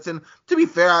 15 minutes, and to be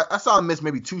fair, I saw him miss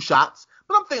maybe 2 shots.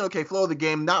 But I'm thinking, okay, flow of the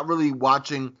game, not really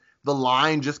watching the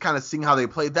line, just kind of seeing how they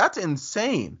play. That's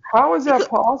insane. How is that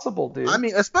possible, dude? I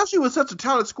mean, especially with such a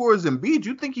talented scorer as Embiid,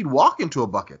 you'd think he'd walk into a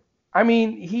bucket. I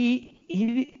mean, he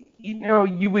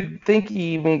you would think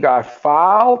he even got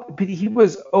fouled, but he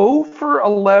was 0 for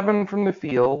 11 from the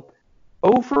field,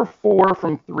 0 for 4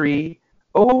 from 3,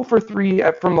 0 for 3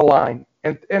 from the line,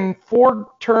 and 4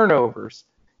 turnovers.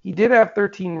 He did have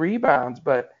 13 rebounds,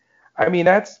 but, I mean,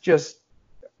 that's just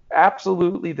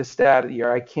absolutely the stat of the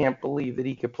year. I can't believe that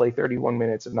he could play 31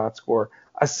 minutes and not score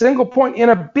a single point in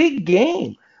a big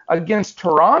game against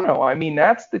Toronto. I mean,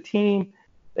 that's the team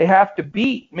they have to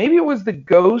beat. Maybe it was the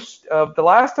ghost of the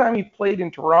last time he played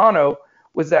in Toronto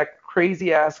was that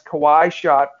crazy ass Kawhi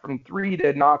shot from 3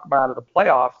 to knock him out of the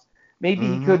playoffs. Maybe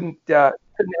he couldn't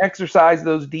exercise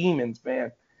those demons,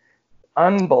 man.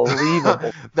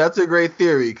 Unbelievable. That's a great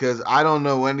theory because I don't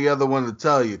know any other one to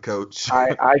tell you, Coach.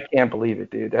 I can't believe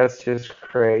it, dude. That's just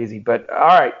crazy. But all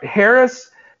right,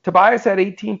 Tobias had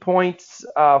 18 points,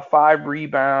 5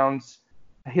 rebounds,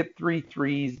 hit 3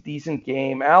 threes, decent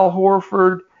game. Al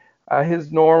Horford,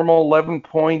 his normal 11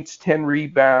 points, 10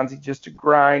 rebounds. He's just a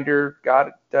grinder.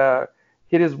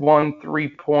 Hit his 1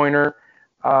 3-pointer.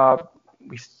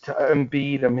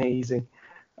 Embiid, amazing.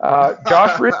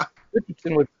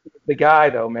 Richardson was the guy,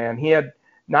 though, man. He had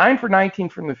 9 for 19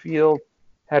 from the field,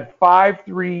 had 5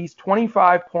 threes,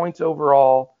 25 points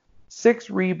overall, 6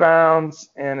 rebounds,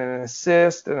 and an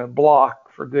assist and a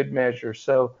block for good measure.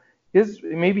 So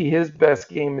maybe his best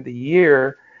game of the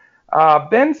year.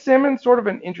 Ben Simmons, sort of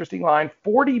an interesting line,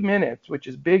 40 minutes, which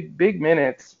is big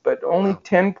minutes, but only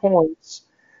 10 points.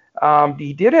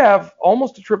 He did have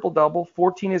almost a triple-double,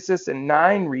 14 assists and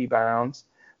 9 rebounds,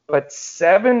 but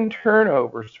 7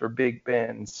 turnovers for Big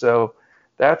Ben. So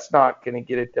that's not going to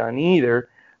get it done either.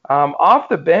 Off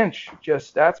the bench,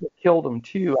 that's what killed him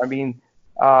too. I mean,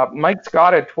 Mike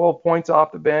Scott had 12 points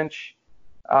off the bench,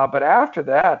 but after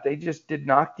that, they just did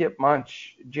not get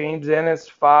much. James Ennis,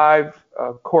 5,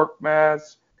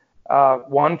 Korkmaz,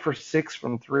 1 for 6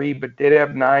 from 3, but did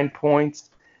have 9 points.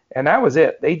 And that was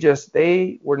it.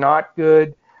 They were not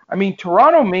good. I mean,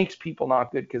 Toronto makes people not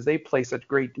good because they play such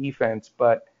great defense.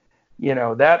 But,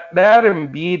 that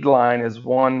Embiid line is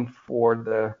one for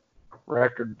the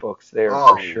record books there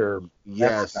for sure.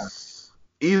 Yes.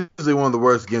 Easily one of the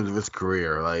worst games of his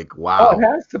career. Like, wow. Oh, it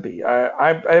has to be.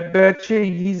 I bet you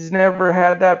he's never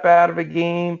had that bad of a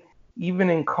game, even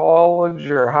in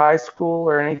college or high school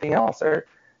or anything else.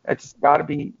 It's got to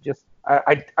be just.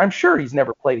 I'm sure he's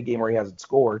never played a game where he hasn't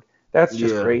scored. That's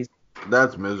just crazy.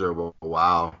 That's miserable.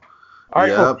 Wow. All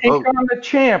right, well, take on the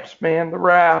champs, man, the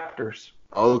Raptors.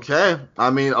 Okay. I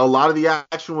mean, a lot of the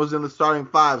action was in the starting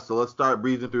 5, so let's start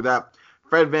breezing through that.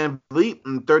 Fred VanVleet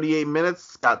in 38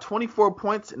 minutes got 24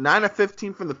 points, 9 of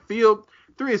 15 from the field,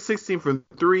 3 of 16 from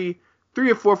 3, 3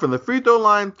 of 4 from the free throw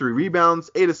line, 3 rebounds,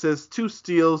 8 assists, 2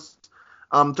 steals,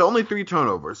 to only 3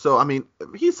 turnovers. So, I mean,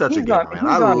 he's such a gamer, man.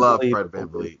 I love Fred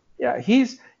VanVleet. Yeah,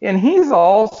 he's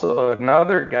also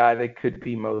another guy that could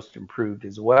be most improved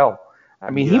as well.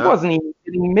 I mean, he wasn't even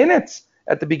getting minutes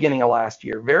at the beginning of last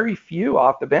year. Very few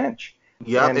off the bench.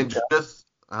 Yeah, and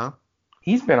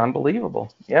he's been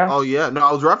unbelievable. Yeah. Oh, yeah. No,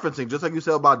 I was referencing, just like you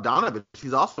said about Donovan,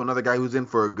 he's also another guy who's in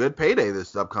for a good payday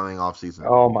this upcoming offseason.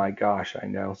 Oh, my gosh, I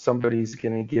know. Somebody's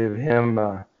going to give him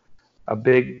a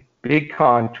big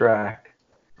contract.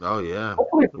 Oh, yeah.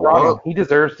 Hopefully Toronto. He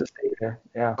deserves to stay there.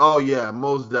 Yeah. Oh, yeah,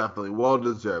 most definitely. Well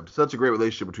deserved. Such a great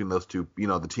relationship between those two,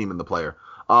 the team and the player.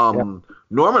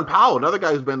 Norman Powell, another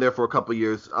guy who's been there for a couple of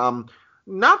years.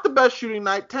 Not the best shooting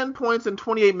night. 10 points in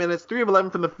 28 minutes, 3 of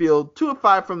 11 from the field, 2 of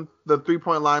 5 from the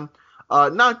three-point line.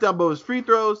 Knocked down both his free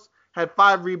throws, had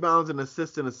 5 rebounds, an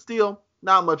assist, and a steal.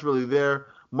 Not much really there.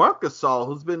 Marc Gasol,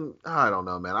 who's been, I don't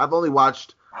know, man. I've only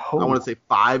watched, I want to say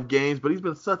 5 games, but he's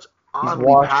been such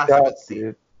oddly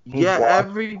passive.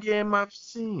 Every game I've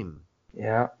seen.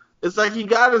 Yeah. It's like he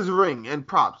got his ring, and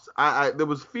props. There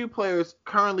was few players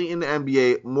currently in the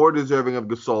NBA more deserving of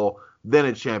Gasol than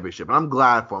a championship. And I'm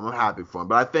glad for him. I'm happy for him.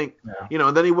 But I think,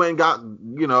 and then he went and got,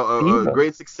 a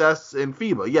great success in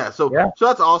FIBA. Yeah. So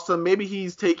that's awesome. Maybe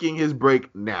he's taking his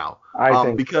break now. I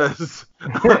think because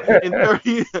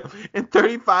in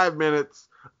 35 minutes,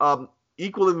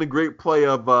 equaling the great play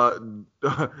of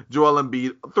Joel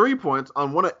Embiid, 3 points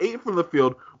on 1 of 8 from the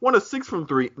field, 1 of 6 from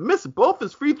 3, missed both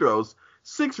his free throws,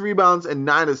 6 rebounds and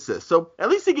 9 assists. So at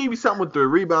least he gave you something with the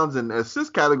rebounds and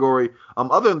assist category.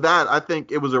 Other than that, I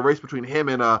think it was a race between him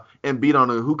and Embiid on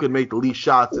who could make the least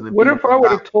shots. And what if I would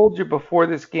have told you before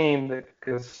this game that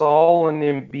Gasol and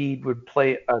Embiid would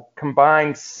play a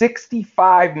combined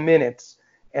 65 minutes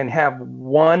and have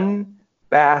 1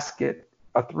 basket,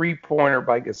 a 3-pointer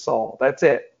by Gasol? That's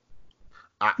it.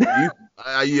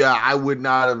 I would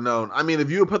not have known. I mean, if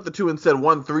you had put the two and said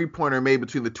 1 3-pointer made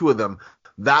between the two of them,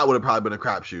 that would have probably been a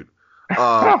crapshoot.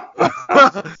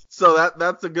 So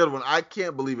that's a good one. I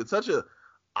can't believe it. Such a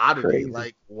oddity. Crazy.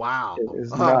 Like, wow. It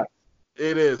is not.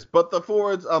 It is. But the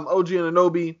forwards, OG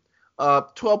Anunoby,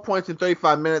 12 points in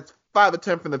 35 minutes, 5 of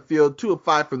 10 from the field, 2 of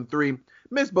 5 from 3.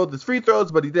 Missed both his free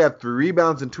throws, but he did have 3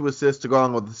 rebounds and 2 assists to go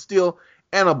along with the steal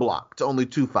and a block to only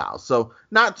 2 fouls. So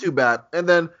not too bad. And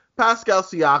then Pascal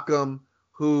Siakam,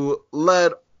 who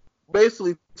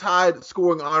basically tied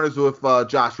scoring honors with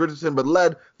Josh Richardson, but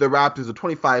led the Raptors to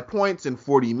 25 points in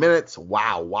 40 minutes.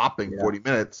 Wow, whopping 40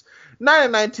 minutes. 9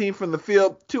 of 19 from the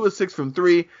field, 2 of 6 from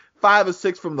 3, 5 of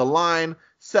 6 from the line,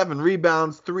 7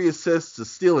 rebounds, 3 assists, a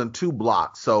steal, and 2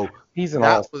 blocks. So he's an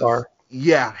all-star.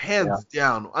 Yeah, hands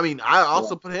down. I mean, I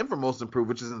also put him for most improved,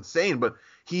 which is insane, but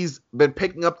he's been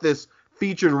picking up this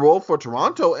featured role for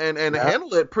Toronto and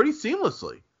handled it pretty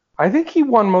seamlessly. I think he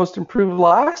won most improved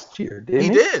last year, didn't he?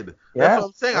 He did. Yeah. That's what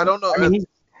I'm saying. I don't know. I mean,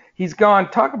 he's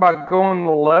gone, talk about going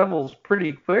the levels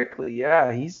pretty quickly.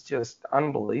 Yeah, he's just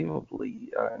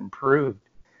unbelievably improved.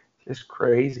 Just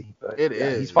crazy. But it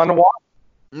is. He's fun to watch.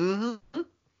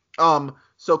 Mm-hmm.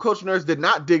 So Coach Nurse did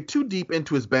not dig too deep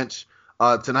into his bench.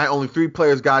 Tonight, only 3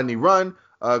 players got any run.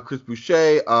 Chris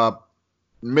Boucher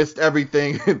missed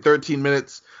everything in 13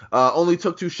 minutes. Only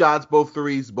took 2 shots, both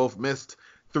threes, both missed,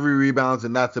 3 rebounds,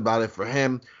 and that's about it for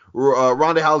him.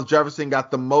 Rondae Hollis-Jefferson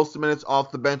got the most minutes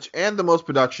off the bench and the most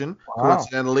production,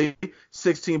 coincidentally.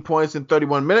 16 points in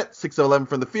 31 minutes, 6 of 11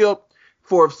 from the field,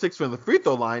 4 of 6 from the free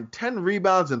throw line, 10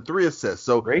 rebounds and 3 assists.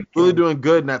 So really doing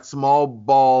good in that small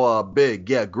ball big.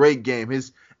 Yeah, great game.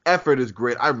 His effort is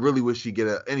great. I really wish he'd get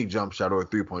any jump shot or a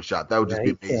 3-point shot. That would just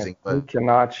be amazing. He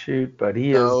cannot shoot, but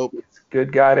he's a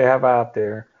good guy to have out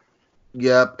there.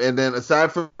 Yep. And then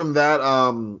aside from that,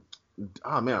 oh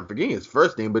man, I'm forgetting his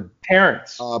first name, but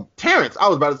Terrence. Terrence. I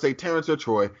was about to say Terrence or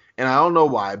Troy, and I don't know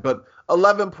why, but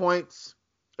 11 points,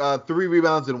 3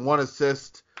 rebounds, and 1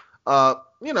 assist.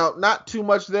 Not too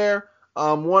much there.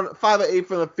 5 of 8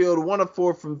 from the field, 1 of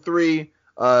 4 from 3,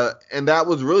 and that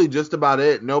was really just about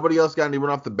it. Nobody else got any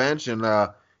run off the bench, and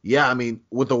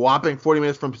with a whopping 40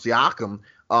 minutes from Siakam,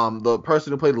 the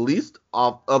person who played the least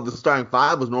of the starting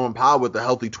 5 was Norman Powell with a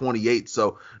healthy 28.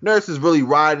 So Nurse is really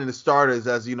riding the starters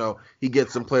as, he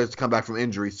gets some players to come back from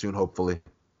injury soon, hopefully.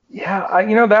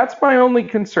 Yeah, that's my only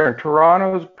concern.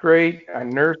 Toronto's great.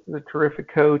 Nurse is a terrific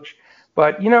coach.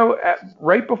 But,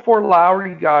 right before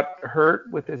Lowry got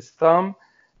hurt with his thumb,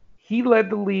 he led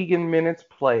the league in minutes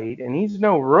played, and he's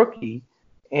no rookie.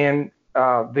 And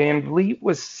Van Vliet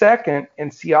was second,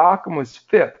 and Siakam was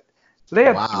fifth. So they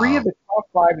had 3 of the top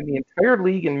 5 in the entire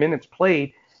league in minutes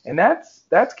played, and that's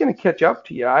going to catch up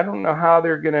to you. I don't know how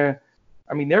they're going to –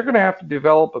 they're going to have to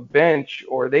develop a bench,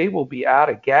 or they will be out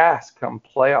of gas come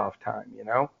playoff time,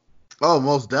 Oh,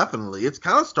 most definitely. It's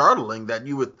kind of startling that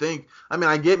you would think –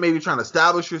 I get maybe trying to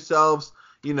establish yourselves,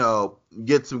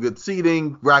 get some good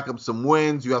seeding, rack up some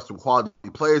wins, you have some quality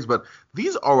players, but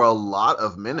these are a lot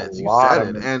of minutes. You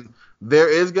said it. And there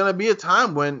is going to be a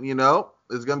time when,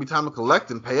 it's going to be time to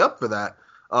collect and pay up for that,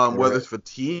 whether it's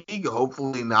fatigue,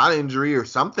 hopefully not injury or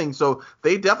something. So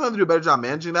they definitely have to do a better job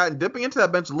managing that and dipping into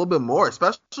that bench a little bit more,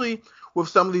 especially with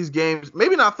some of these games,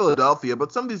 maybe not Philadelphia,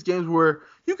 but some of these games where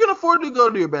you can afford to go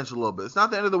to your bench a little bit. It's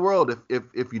not the end of the world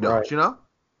if you don't,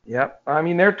 Yep.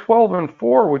 They're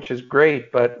 12-4, which is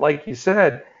great, but like you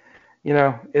said,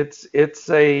 it's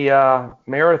a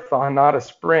marathon, not a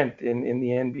sprint in the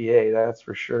NBA, that's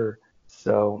for sure.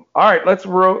 So, all right, let's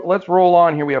roll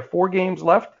on here. We have 4 games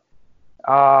left.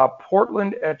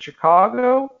 Portland at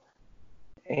Chicago,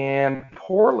 and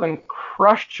Portland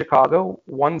crushed Chicago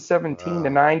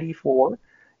 117-94.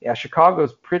 Yeah,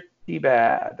 Chicago's pretty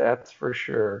bad, that's for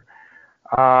sure.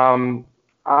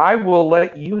 I will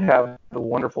let you have the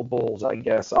wonderful Bulls, I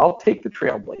guess. I'll take the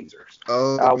Trailblazers.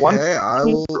 Okay, I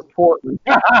will. For Portland.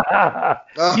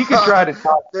 You can try to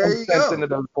talk some sense into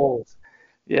those Bulls.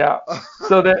 Yeah.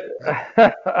 So that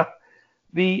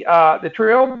the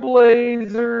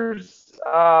Trailblazers,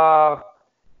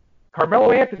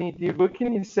 Carmelo Anthony, dude, what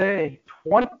can you say?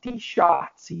 20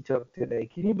 shots he took today.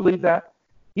 Can you believe that?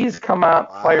 He's come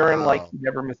out firing like he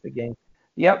never missed a game.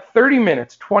 Yep, 30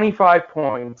 minutes, 25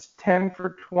 points, 10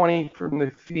 for 20 from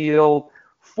the field,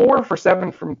 4 for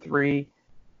 7 from 3,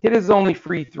 hit his only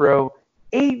free throw,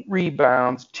 8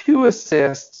 rebounds, 2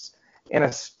 assists, and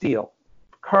a steal.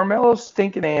 Carmelo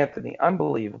Stinking Anthony,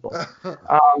 unbelievable.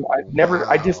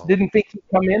 I just didn't think he'd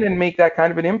come in and make that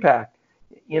kind of an impact,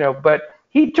 but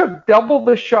he took double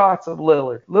the shots of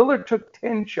Lillard. Lillard took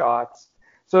 10 shots.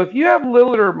 So if you have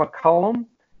Lillard or McCollum,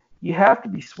 you have to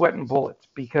be sweating bullets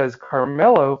because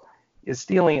Carmelo is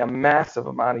stealing a massive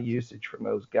amount of usage from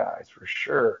those guys for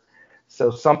sure.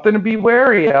 So something to be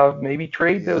wary of. Maybe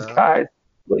trade those guys.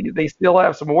 They still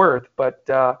have some worth. But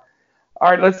all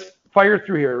right, let's fire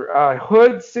through here.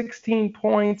 Hood, 16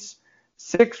 points,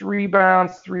 6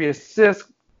 rebounds, 3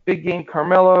 assists. Big game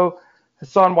Carmelo.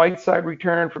 Hassan Whiteside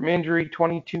returned from injury,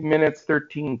 22 minutes,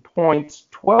 13 points,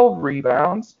 12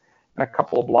 rebounds, and a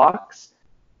couple of blocks.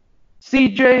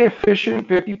 CJ efficient,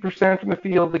 50% from the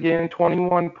field again,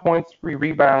 21 points, 3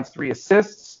 rebounds, 3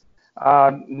 assists.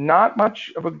 Not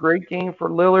much of a great game for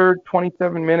Lillard,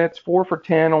 27 minutes, 4 for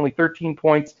 10, only 13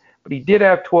 points, but he did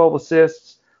have 12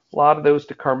 assists, a lot of those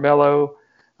to Carmelo.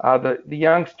 The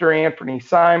youngster Anthony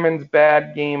Simons,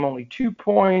 bad game, only 2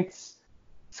 points.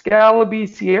 Scalaby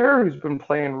Sierra, who's been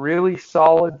playing really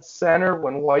solid center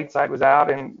when Whiteside was out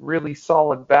and really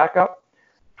solid backup.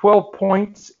 12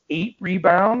 points, 8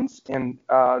 rebounds, and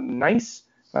nice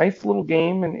little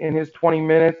game in his 20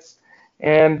 minutes.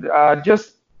 And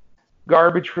just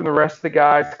garbage from the rest of the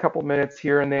guys, a couple minutes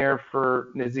here and there for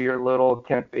Nazir Little,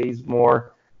 Kent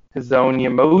Bazemore,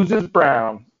 Hazonia, Moses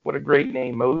Brown. What a great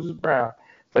name, Moses Brown.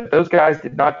 But those guys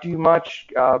did not do much.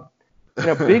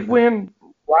 Big win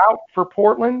route for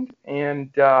Portland, and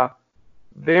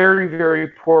Very, very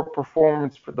poor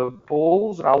performance for the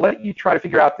Bulls. And I'll let you try to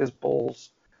figure out this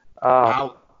Bulls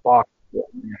box.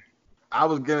 I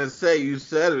was gonna say, you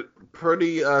said it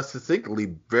pretty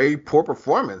succinctly. Very poor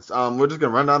performance. We're just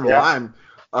gonna run down the line.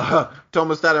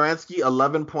 Tomas Satoransky,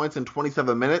 11 points in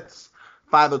 27 minutes,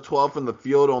 5 of 12 from the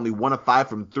field, only 1 of 5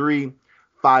 from 3,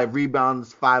 5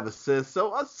 rebounds, 5 assists.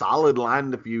 So a solid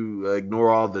line if you ignore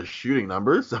all the shooting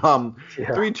numbers.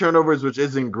 3 turnovers, which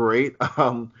isn't great.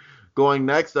 Going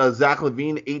next, Zach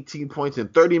LaVine, 18 points in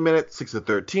 30 minutes, 6 of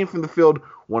 13 from the field,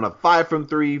 1 of 5 from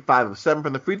 3, 5 of 7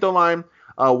 from the free throw line.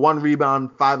 1 rebound,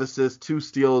 5 assists, 2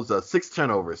 steals, 6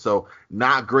 turnovers. So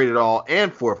not great at all,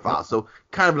 and 4 fouls. So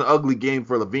kind of an ugly game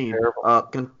for LaVine.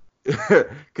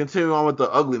 Continuing on with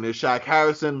the ugliness, Shaq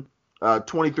Harrison,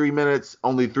 23 minutes,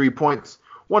 only 3 points,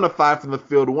 1 of 5 from the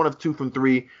field, 1 of 2 from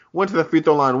 3, went to the free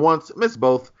throw line once, missed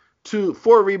both,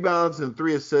 4 rebounds and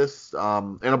 3 assists,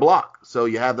 and a block. So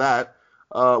you have that.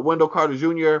 Wendell Carter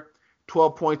Jr.,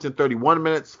 12 points in 31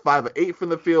 minutes, 5 of 8 from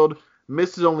the field,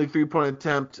 missed his only 3-point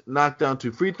attempt, knocked down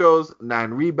 2 free throws,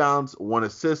 9 rebounds, 1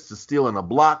 assist, a steal, and a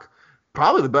block.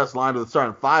 Probably the best line of the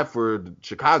starting 5 for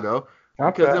Chicago.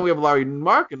 Because then we have Larry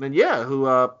Markkinen,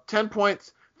 who 10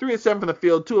 points, 3 of 7 from the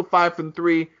field, 2 of 5 from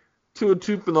 3, 2 of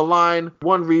 2 from the line,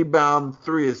 1 rebound,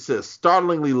 3 assists.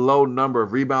 Startlingly low number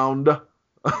of rebound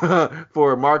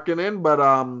for Markkinen, but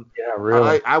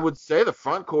really. I would say the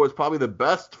front court is probably the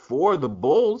best for the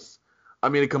Bulls. I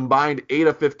mean, it combined 8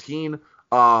 of 15.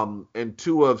 And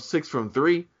 2 of 6 from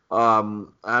 3. I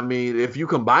mean, if you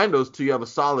combine those two, you have a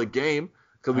solid game.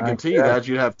 Because we continue that,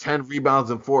 you'd have 10 rebounds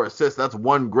and 4 assists. That's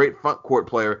one great front court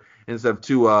player instead of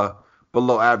 2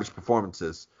 below average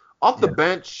performances. Off the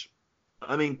bench,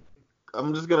 I mean,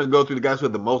 I'm just going to go through the guys who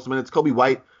had the most minutes. Kobe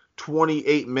White,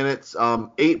 28 minutes,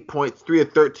 8 points, 3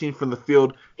 of 13 from the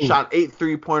field, shot 8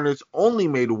 3-pointers, only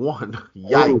made 1.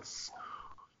 Yikes.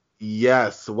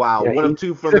 Yes, wow. 1 of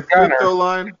 2 from the free throw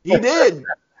line. He did.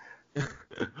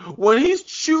 When he's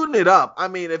shooting it up, I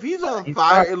mean, if he's on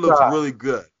fire, it looks really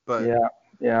good. But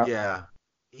yeah.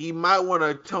 He might want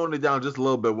to tone it down just a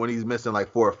little bit when he's missing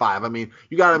like 4 or 5. I mean,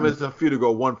 you got to miss a few to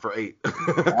go 1 for 8.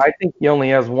 I think he only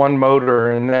has one motor,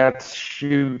 and that's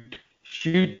shoot.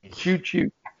 There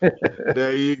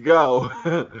you go.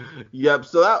 Yep.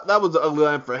 So that was the ugly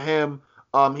line for him.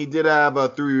 He did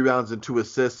have 3 rebounds and 2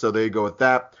 assists, so there you go with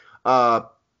that.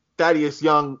 Thaddeus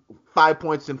Young, 5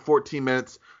 points in 14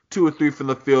 minutes, 2 of 3 from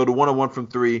the field, 1 of 1 from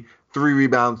 3, 3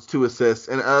 rebounds, 2 assists.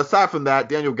 And aside from that,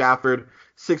 Daniel Gafford,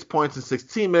 6 points in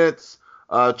 16 minutes.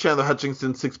 Chandler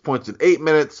Hutchinson, 6 points in 8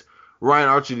 minutes. Ryan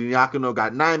Arcidiacono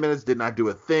got 9 minutes, did not do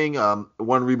a thing.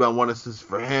 1 rebound, 1 assist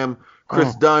for him.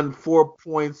 Chris Dunn, 4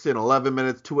 points in 11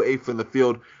 minutes, 2 of 8 from the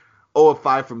field, 0 of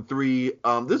 5 from 3.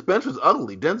 This bench was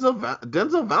ugly.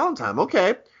 Denzel Valentine,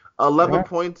 okay. 11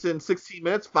 points in 16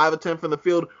 minutes, 5 of 10 from the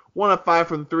field, 1 of 5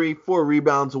 from 3, 4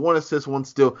 rebounds, 1 assist, 1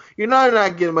 steal. You're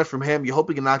not getting much from him. You hope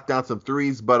he can knock down some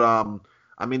threes, but I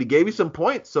mean, he gave you some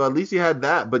points, so at least he had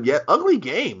that. But yet, ugly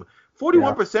game.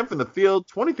 41% from the field,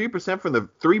 23% from the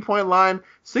 3-point line,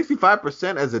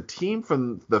 65% as a team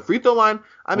from the free throw line.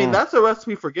 I mean, that's a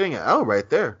recipe for getting an L right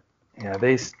there. Yeah,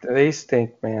 they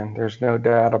stink, man. There's no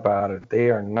doubt about it.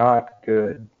 They are not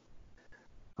good.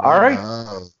 All right.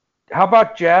 How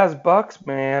about Jazz Bucks,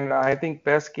 man? I think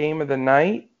best game of the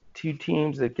night. 2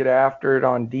 teams that get after it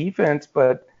on defense,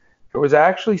 but there was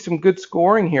actually some good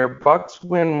scoring here. Bucks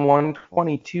win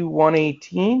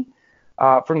 122-118.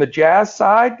 From the Jazz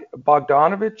side,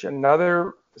 Bogdanović,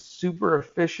 another super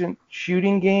efficient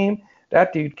shooting game.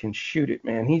 That dude can shoot it,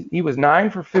 man. He was 9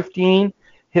 for 15,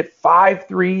 hit 5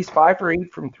 threes, 5 for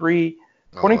 8 from 3,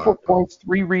 24 points,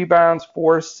 3 rebounds,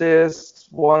 4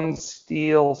 assists, 1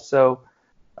 steal. So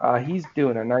he's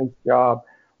doing a nice job.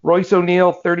 Royce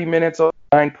O'Neal, 30 minutes,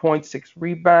 9 points, 6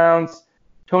 rebounds.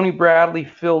 Tony Bradley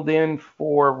filled in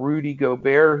for Rudy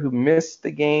Gobert, who missed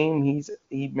the game.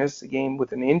 He missed the game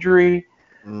with an injury.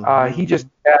 He just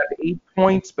had 8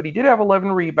 points, but he did have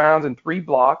 11 rebounds and 3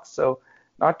 blocks, so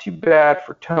not too bad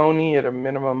for Tony at a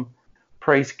minimum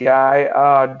price guy.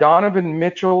 Donovan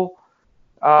Mitchell,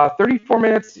 34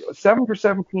 minutes, 7 for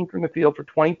 17 from the field for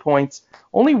 20 points.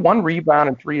 Only 1 rebound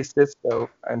and 3 assists, though,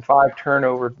 and 5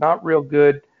 turnovers. Not real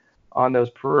good on those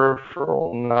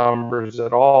peripheral numbers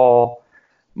at all.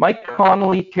 Mike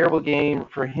Conley, terrible game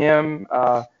for him.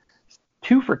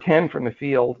 2 for 10 from the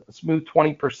field, a smooth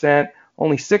 20%,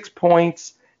 only 6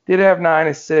 points. Did have 9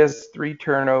 assists, 3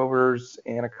 turnovers,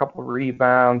 and a couple of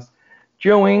rebounds.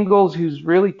 Joe Ingles, who's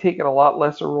really taken a lot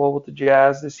lesser role with the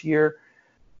Jazz this year,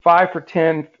 5 for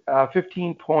 10,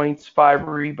 15 points, 5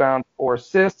 rebounds, 4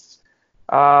 assists.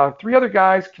 3 other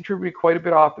guys contributed quite a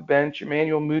bit off the bench.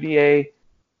 Emmanuel Mudiay,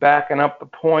 backing up the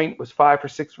point, was 5 for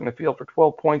 6 from the field for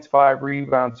 12 points, 5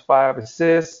 rebounds, 5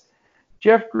 assists.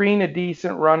 Jeff Green, a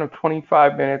decent run of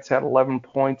 25 minutes, had 11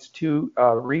 points, 2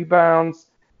 rebounds.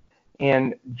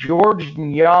 And George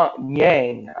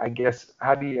Niang, I guess,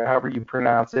 however you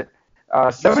pronounce it,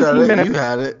 17 minutes. You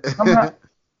had it.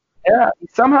 He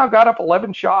somehow got up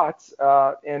 11 shots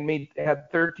and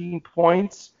had 13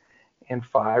 points and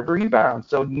 5 rebounds.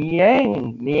 So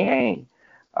Niang,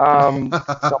 something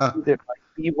that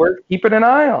might be worth keeping an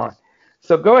eye on.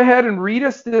 So go ahead and read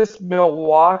us this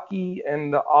Milwaukee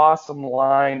and the awesome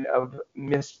line of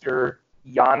Mr.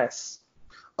 Giannis.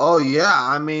 Oh, yeah.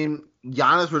 I mean,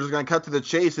 Giannis, we're just going to cut to the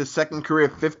chase. His second career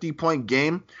 50-point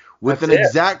game with an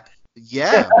exact.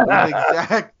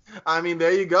 I mean,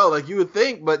 there you go. Like you would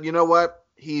think, but you know what?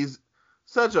 He's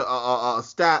such a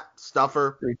stat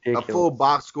stuffer. Ridiculous. A full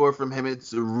box score from him.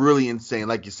 It's really insane.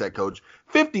 Like you said, Coach.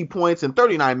 50 points in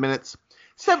 39 minutes.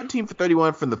 17 for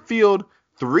 31 from the field.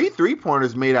 3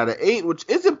 3-pointers made out of 8, which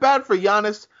isn't bad for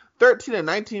Giannis. 13 and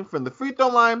 19 from the free throw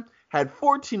line. Had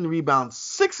 14 rebounds,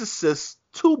 6 assists,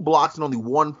 2 blocks, and only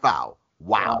 1 foul.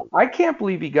 Wow. I can't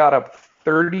believe he got up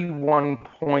 31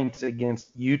 points against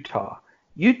Utah.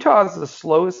 Utah's the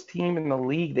slowest team in the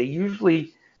league. They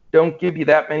usually don't give you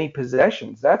that many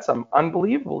possessions. That's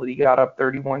unbelievable that he got up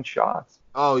 31 shots.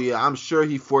 Oh, yeah. I'm sure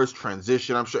he forced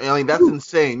transition. I'm sure. I mean, that's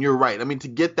insane. You're right. I mean, to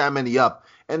get that many up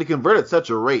and to convert at such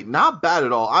a rate, not bad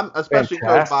at all. I'm especially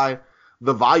encouraged by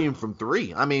the volume from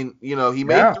 3. I mean, you know, he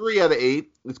made 3 out of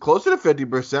 8. It's closer to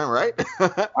 50%, right?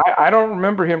 I don't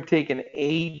remember him taking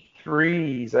 8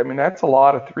 threes. I mean, that's a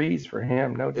lot of threes for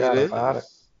him. No doubt about it.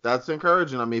 That's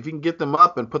encouraging. I mean, if you can get them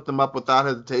up and put them up without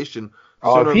hesitation,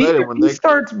 sooner or later when he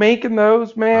starts making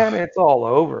those, man, it's all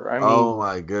over. I mean, oh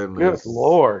my goodness, good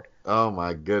Lord. Oh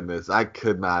my goodness, I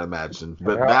could not imagine.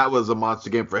 But that was a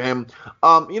monster game for him.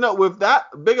 You know, with that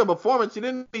big a performance, he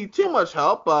didn't need too much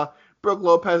help. Brook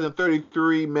Lopez in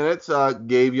 33 minutes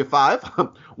gave you 5,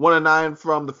 1 of 9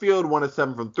 from the field, 1 of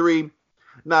 7 from 3.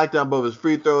 Knocked down both his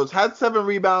free throws, had 7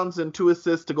 rebounds and 2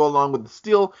 assists to go along with the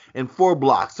steal and 4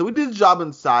 blocks. So he did his job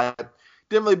inside.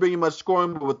 Didn't really bring you much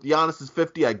scoring, but with Giannis's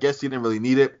 50, I guess he didn't really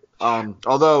need it.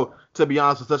 Although, to be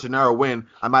honest, with such a narrow win,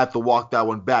 I might have to walk that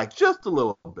one back just a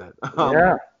little bit.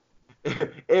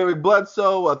 Eric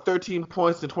Bledsoe, 13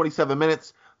 points in 27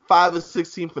 minutes, 5 of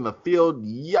 16 from the field.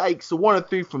 Yikes, 1 of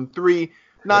 3 from 3.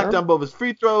 Knocked down both his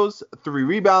free throws, 3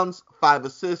 rebounds, 5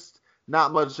 assists.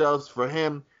 Not much else for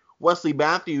him. Wesley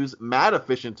Matthews, mad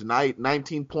efficient tonight,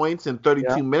 19 points in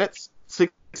 32 minutes,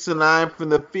 6 of 9 from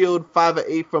the field, 5 of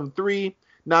 8 from 3,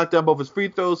 knocked down both his free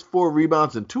throws, 4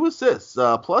 rebounds, and 2 assists,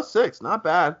 plus 6, not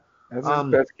bad. That's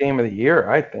his best game of the year,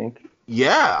 I think.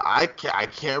 Yeah, I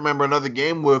can't remember another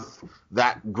game with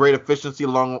that great efficiency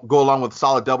go along with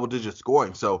solid double-digit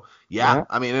scoring. So, yeah.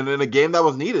 I mean, in a game that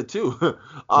was needed, too.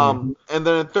 And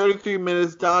then in 33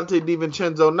 minutes, Dante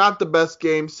DiVincenzo, not the best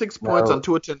game, 6 points on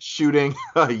 2 attempts shooting.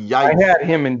 Yikes. I had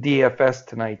him in DFS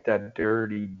tonight, that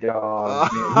dirty dog.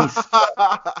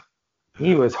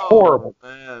 He was horrible.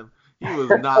 Man, he was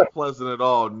not pleasant at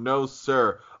all. No,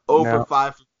 sir. 0 for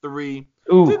 5 for 3.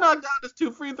 Did knock down his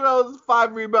 2 free throws,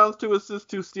 5 rebounds, 2 assists,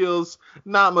 2 steals.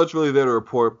 Not much really there to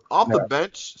report. Off the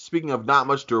bench, speaking of not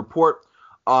much to report,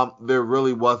 there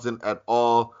really wasn't at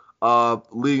all.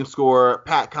 Leading scorer,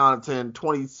 Pat Connaughton,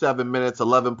 27 minutes,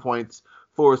 11 points,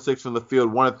 4 of 6 from the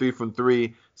field, 1 of 3 from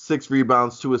 3, 6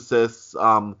 rebounds, 2 assists.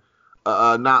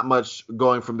 Not much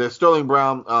going from there. Sterling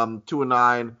Brown, 2 of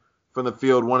 9 from the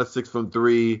field, 1 of 6 from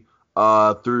 3,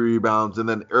 3 rebounds. And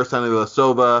then Ersan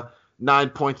Ilyasova, 9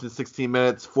 points in 16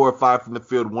 minutes, 4 of 5 from the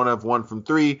field, 1 of 1 from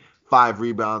 3, 5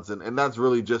 rebounds, and that's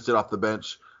really just it off the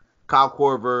bench. Kyle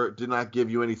Korver did not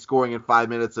give you any scoring in 5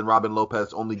 minutes, and Robin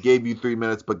Lopez only gave you 3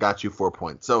 minutes but got you 4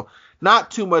 points. So not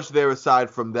too much there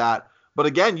aside from that. But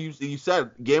again, you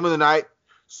said game of the night,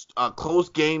 close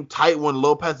game, tight one.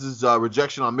 Lopez's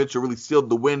rejection on Mitchell really sealed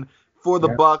the win for the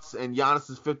Bucks, and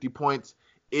Giannis's 50 points.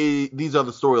 These are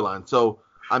the storylines. So,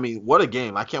 I mean, what a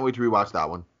game. I can't wait to rewatch that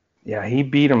one. Yeah, he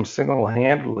beat him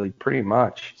single-handedly pretty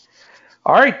much.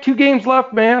 All right, 2 games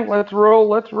left, man. Let's roll.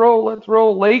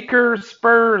 Lakers,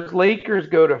 Spurs. Lakers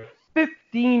go to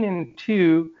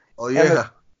 15-2. Oh, yeah.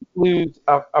 Lose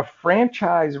a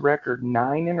franchise record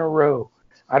 9 in a row.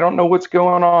 I don't know what's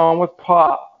going on with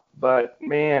Pop, but,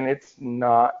 man, it's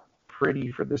not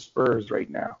pretty for the Spurs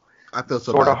right now. I feel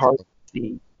so sort bad. Of hard to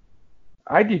see.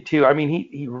 I do too. I mean,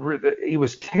 he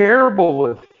was terrible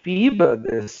with FIBA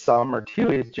this summer too.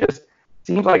 It just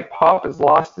seems like Pop has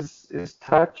lost his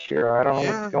touch here. I don't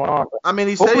know what's going on. I mean,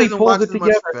 he said he hasn't watched as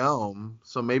much film,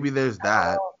 so maybe there's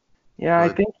that. Yeah,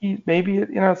 but I think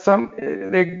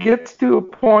there gets to a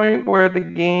point where the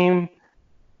game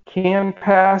can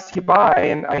pass you by,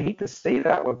 and I hate to say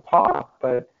that with Pop,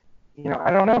 but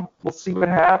I don't know. We'll see what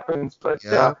happens. But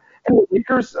Yeah. and the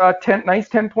Lakers, nice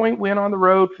 10-point win on the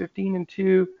road,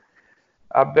 15-2,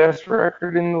 best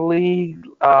record in the league,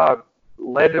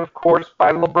 led of course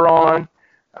by LeBron,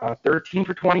 13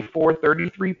 for 24,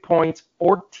 33 points,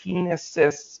 14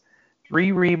 assists,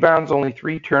 3 rebounds, only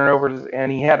 3 turnovers,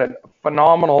 and he had a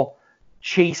phenomenal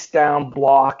chase down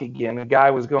block again. The guy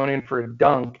was going in for a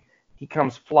dunk. He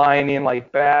comes flying in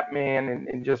like Batman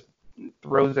and just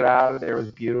throws it out of there. It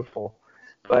was beautiful.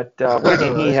 But what a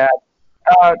game he had.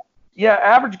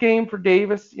 Average game for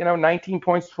Davis, 19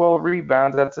 points, 12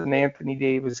 rebounds. That's an Anthony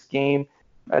Davis game.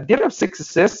 Did have 6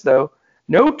 assists, though.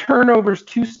 No turnovers,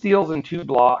 2 steals, and 2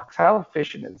 blocks. How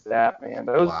efficient is that, man?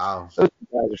 Those guys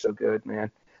are so good,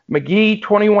 man. McGee,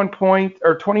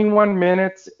 21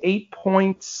 minutes, 8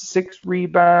 points, 6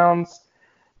 rebounds.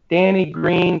 Danny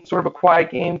Green, sort of a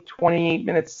quiet game, 28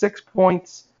 minutes, 6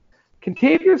 points.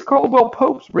 Kentavious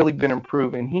Caldwell-Pope's really been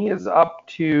improving. He is up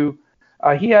to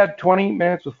he had 20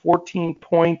 minutes with 14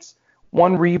 points,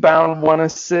 1 rebound, 1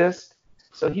 assist.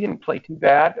 So he didn't play too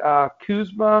bad.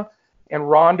 Kuzma and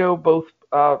Rondo both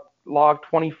logged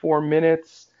 24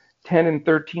 minutes, 10 and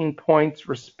 13 points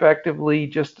respectively.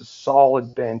 Just a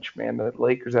solid bench, man. The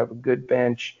Lakers have a good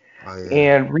bench. Oh, yeah.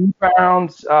 And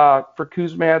rebounds for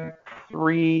Kuzma had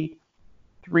 3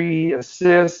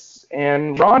 assists,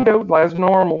 and Rondo, as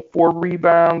normal, 5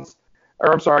 rebounds,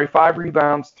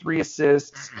 3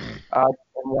 assists, and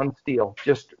 1 steal.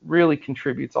 Just really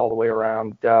contributes all the way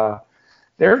around.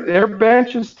 Their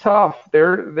bench is tough.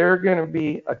 They're going to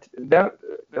be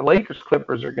the Lakers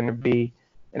Clippers are going to be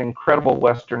an incredible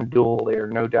Western duel there,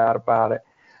 no doubt about it.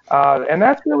 And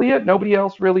that's really it. Nobody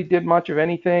else really did much of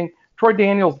anything. Troy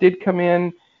Daniels did come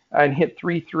in and hit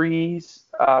 3 threes,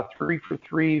 3 for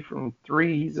 3 from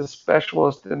 3. He's a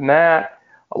specialist in that.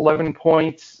 11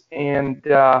 points, and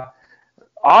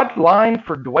odd line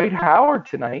for Dwight Howard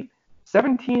tonight.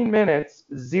 17 minutes,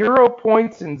 0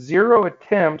 points and 0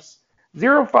 attempts,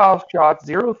 0 foul shots,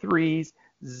 0 threes,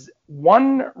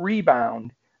 1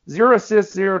 rebound, 0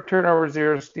 assists, 0 turnovers,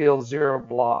 0 steals, 0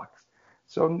 blocks.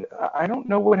 So I don't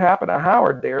know what happened to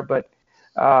Howard there, but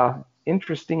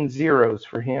interesting zeros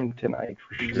for him tonight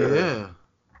for sure. Yeah.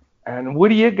 And what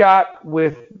do you got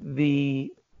with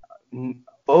the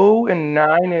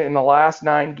 0-9 in the last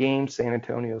 9 games San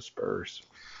Antonio Spurs?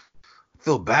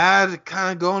 Feel bad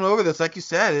kind of going over this. Like you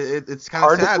said, it's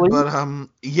kind of sad, but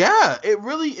yeah, it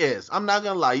really is. I'm not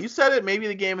going to lie. You said it. Maybe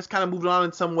the game has kind of moved on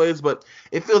in some ways, but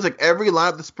it feels like every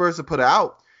lineup the Spurs have put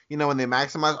out, when they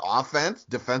maximize offense,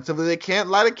 defensively, they can't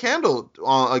light a candle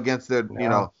against their,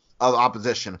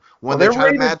 opposition. When they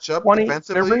try to match up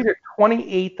defensively. They're rated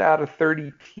 28th out of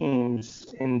 30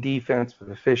 teams in defensive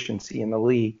efficiency in the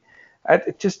league.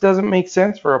 It just doesn't make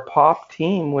sense for a Pop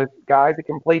team with guys that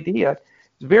can play D. It's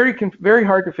very, very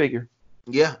hard to figure.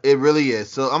 Yeah, it really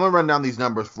is. So I'm going to run down these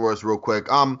numbers for us real quick.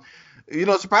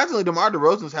 Surprisingly, DeMar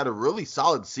DeRozan's had a really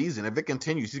solid season. If it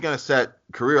continues, he's going to set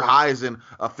career highs in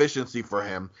efficiency for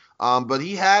him. But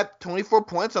he had 24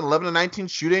 points on 11 to 19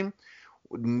 shooting.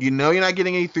 You're not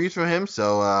getting any threes from him,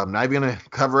 so I'm not even going to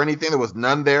cover anything. There was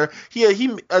none there. He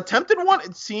attempted one,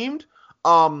 it seemed,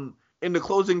 in the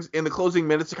closing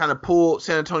minutes to kind of pull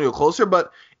San Antonio closer,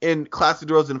 but in classic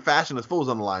DeRozan fashion, his foot was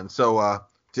on the line, so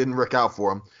didn't work out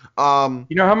for him.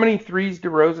 You know how many threes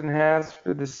DeRozan has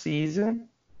for the season?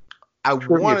 I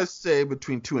want to say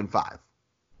between 2 and 5.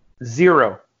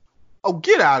 0. Oh,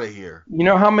 get out of here. You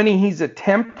know how many he's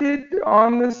attempted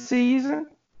on the season?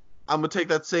 I'm going to take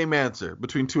that same answer,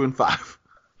 between 2 and 5.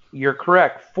 You're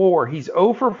correct. 4. He's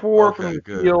 0 for 4 from the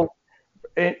good. field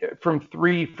from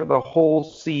 3 for the whole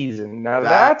season. Now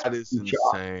that is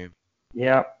insane.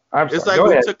 Yeah. I'm sorry. It's like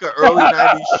we took an early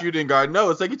 90s shooting guard. No,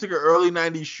 it's like you took an early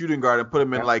 90s shooting guard and put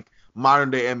him in like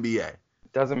modern day NBA.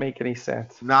 Doesn't make any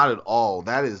sense. Not at all.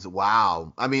 That is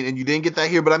wow. I mean, and you didn't get that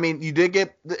here, but I mean, you did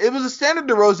get. It was a standard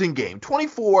DeRozan game.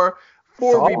 24,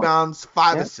 4 rebounds,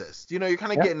 5 assists. You're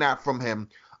kind of getting that from him.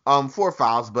 4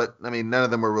 fouls, but I mean, none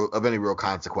of them were of any real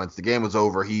consequence. The game was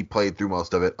over. He played through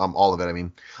most of it. All of it. I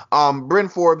mean, Bryn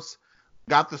Forbes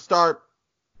got the start,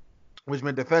 which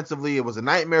meant defensively it was a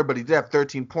nightmare, but he did have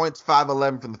 13 points,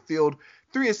 5-11 from the field,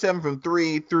 3 of 7 from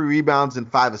 3, 3 rebounds and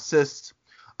 5 assists.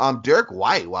 Derek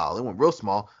White, wow, they went real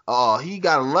small. He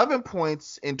got 11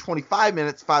 points in 25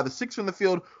 minutes, 5 of 6 from the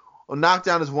field, knocked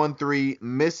down his 1-3,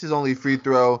 missed his only free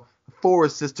throw, 4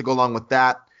 assists to go along with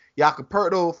that. Jakob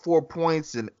Poeltl, 4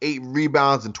 points and 8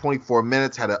 rebounds in 24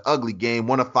 minutes, had an ugly game,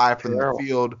 1 of 5 from the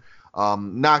field,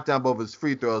 knocked down both his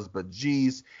free throws, but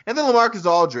geez. And then LaMarcus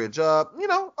Aldridge,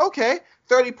 okay,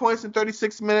 30 points in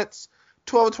 36 minutes,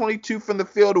 12 of 22 from the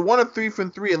field, 1 of 3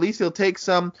 from 3. At least he'll take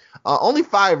some. Only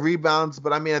 5 rebounds,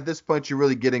 but I mean, at this point, you're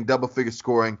really getting double-figure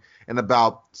scoring and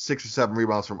about 6 or 7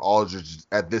 rebounds from Aldridge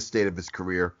at this state of his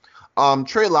career.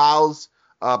 Trey Lyles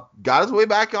got his way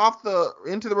back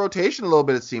into the rotation a little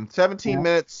bit, it seemed. 17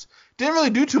 minutes. Didn't really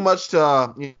do too much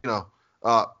to,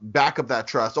 back up that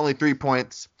trust. Only 3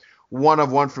 points. 1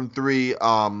 of 1 from 3,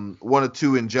 1 of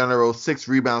 2 in general, 6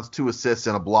 rebounds, 2 assists,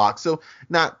 and a block. So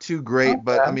not too great,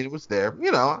 but I mean, it was there.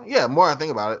 More I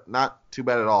think about it, not too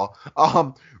bad at all.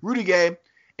 Rudy Gay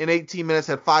in 18 minutes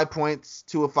had 5 points,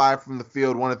 2 of 5 from the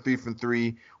field, 1 of 3 from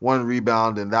 3, 1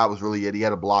 rebound, and that was really it. He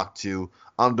had a block too.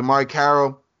 DeMarre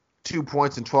Carroll, 2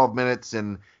 points in 12 minutes,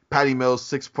 and Patty Mills,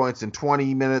 6 points in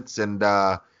 20 minutes. And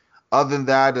other than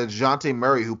that, DeJounte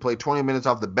Murray, who played 20 minutes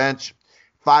off the bench,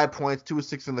 5 points, 2 of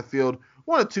 6 from the field,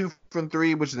 1 of 2 from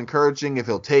 3, which is encouraging if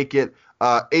he'll take it.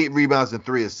 8 rebounds and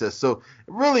 3 assists. So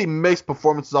really mixed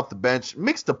performances off the bench,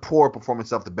 mixed to poor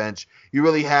performance off the bench. You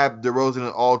really have DeRozan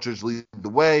and Aldridge leading the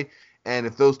way, and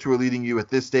if those two are leading you at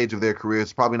this stage of their career,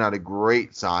 it's probably not a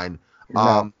great sign.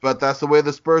 No. But that's the way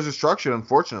the Spurs are structured,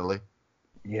 unfortunately.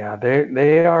 Yeah,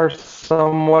 they are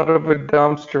somewhat of a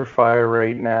dumpster fire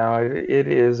right now. It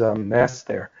is a mess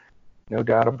there, no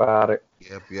doubt about it.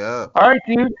 Yep. All right,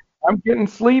 dude. I'm getting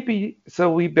sleepy,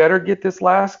 so we better get this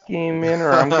last game in,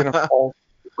 or I'm going to fall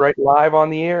right live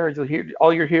on the air. You'll hear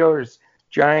all your hearers,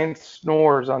 giant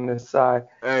snores on this side.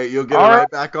 Hey, you'll get it right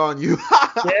back on you.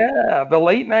 Yeah, the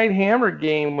late night hammer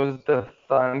game was the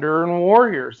Thunder and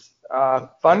Warriors.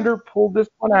 Thunder pulled this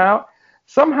one out.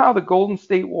 Somehow the Golden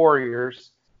State Warriors,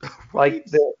 like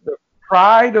the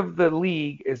pride of the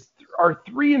league, are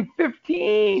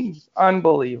 3-15.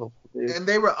 Unbelievable. And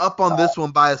they were up on this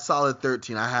one by a solid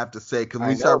 13, I have to say, because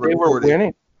we started recording. They were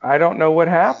winning. I don't know what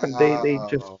happened. They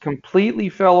just completely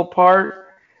fell apart.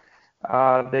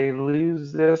 They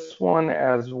lose this one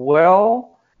as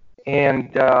well.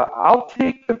 And I'll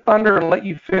take the Thunder and let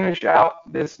you finish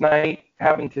out this night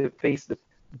having to face the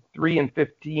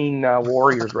 3-15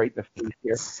 Warriors right in the face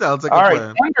here. Sounds like a plan.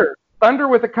 All right, Thunder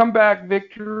with a comeback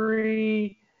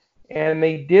victory. And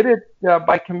they did it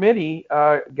by committee.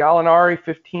 Gallinari,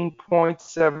 15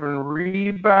 points, 7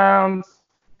 rebounds.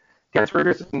 Terrence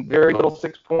Ferguson, very little,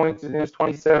 6 points in his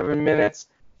 27 minutes.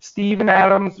 Steven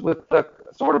Adams with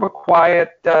sort of a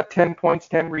quiet 10 points,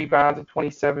 10 rebounds in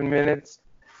 27 minutes.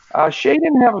 Shea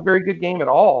didn't have a very good game at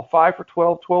all. 5 for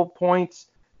 12, 12 points,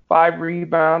 5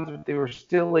 rebounds, but they were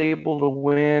still able to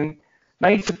win.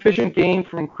 Nice efficient game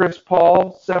from Chris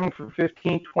Paul, 7 for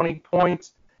 15, 20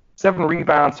 points. 7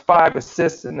 rebounds, 5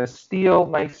 assists, and a steal.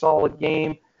 Nice, solid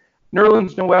game.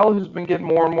 Nerlens Noel, who's been getting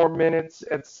more and more minutes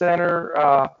at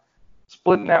center,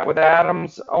 splitting that with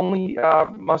Adams, only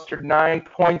mustered 9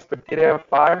 points, but did have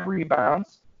 5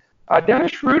 rebounds.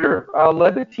 Dennis Schroeder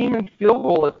led the team in field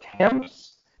goal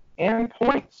attempts and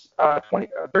points.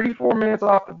 34 minutes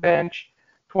off the bench,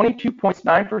 22 points,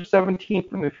 9 for 17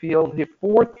 from the field, hit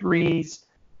 4 threes,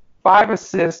 5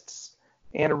 assists,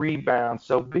 and a rebound.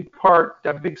 So a big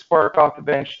spark off the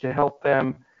bench to help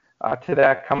them to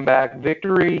that comeback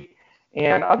victory.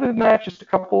 And other than that, just a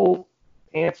couple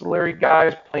ancillary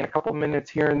guys playing a couple minutes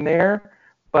here and there.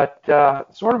 But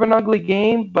sort of an ugly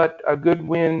game, but a good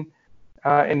win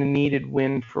and a needed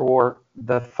win for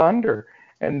the Thunder.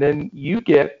 And then you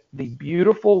get the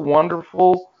beautiful,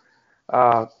 wonderful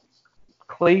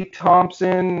Klay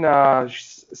Thompson,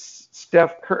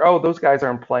 Steph Curry. Oh, those guys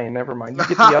aren't playing. Never mind. You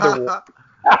get the other one.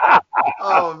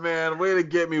 Oh, man. Way to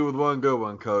get me with one good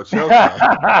one, Coach.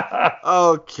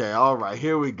 Okay, all right.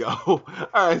 Here we go. All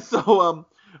right, so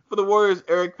for the Warriors,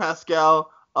 Eric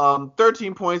Pascal,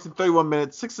 13 points in 31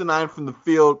 minutes, 6 of 9 from the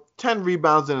field, 10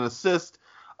 rebounds and an assist,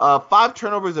 5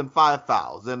 turnovers and 5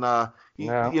 fouls. And, gets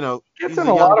he's in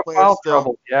a lot of foul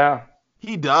trouble. Yeah.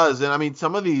 He does. And, I mean,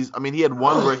 some of these, he had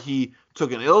one where he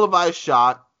took an ill-advised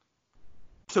shot,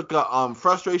 took a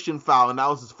frustration foul, and that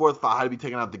was his 4th foul, had to be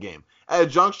taken out of the game. At a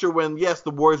juncture when, yes,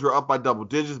 the Warriors were up by double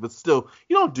digits, but still,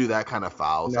 you don't do that kind of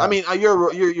fouls. No.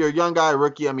 You're a young guy, a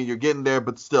rookie. You're getting there,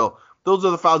 but still, those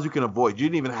are the fouls you can avoid. You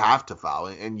didn't even have to foul,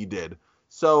 and you did.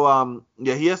 So,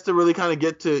 he has to really kind of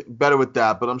get to better with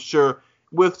that, but I'm sure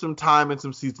with some time and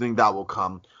some seasoning, that will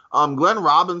come. Glenn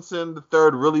Robinson, the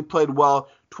third, really played well.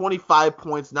 25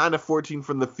 points, 9 of 14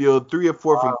 from the field, 3 of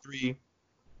 4 from 3.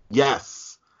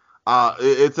 Yes.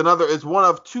 It's one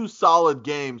of 2 solid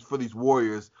games for these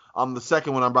Warriors. The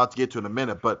second one I'm about to get to in a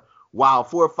minute, but wow,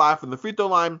 4 of 5 from the free throw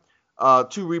line,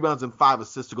 2 rebounds and 5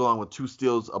 assists to go along with 2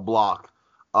 steals, a block,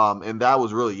 and that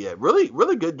was really it. Really,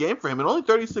 really good game for him in only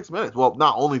 36 minutes. Well,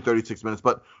 not only 36 minutes,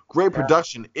 but great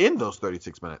production in those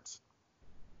 36 minutes.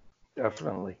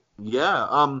 Definitely.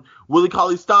 Yeah. Willie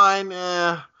Cauley-Stein,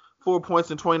 4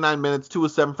 points in 29 minutes, 2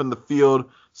 of 7 from the field,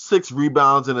 6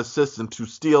 rebounds and assists and 2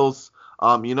 steals.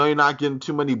 You're not getting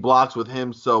too many blocks with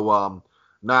him, so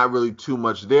not really too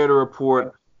much there to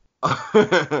report.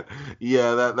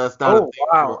 Yeah, that's not a thing.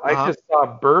 Wow. I just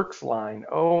saw Burks line.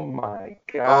 Oh, my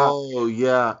God. Oh,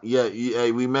 yeah.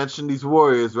 We mentioned these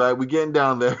Warriors, right? We're getting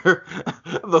down there.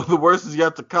 The worst is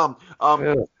yet to come.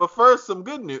 But first, some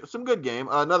good news, some good game.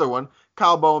 Another one,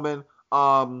 Kyle Bowman.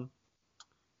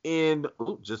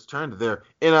 Just turned there.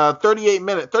 In 39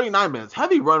 minutes,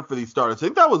 heavy run for these starters. I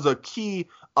think that was a key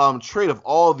trait of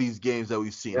all these games that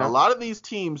we've seen. Yeah. A lot of these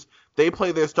teams, they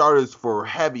play their starters for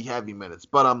heavy minutes.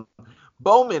 But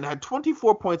Bowman had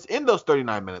 24 points in those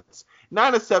 39 minutes,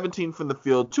 9 of 17 from the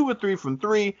field, 2 of 3 from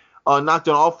 3, knocked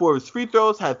down all 4 of his free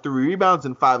throws, had 3 rebounds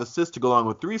and 5 assists to go along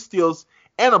with 3 steals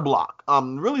and a block.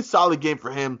 Really solid game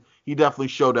for him. He definitely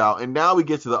showed out. And now we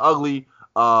get to the ugly.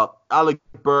 Alec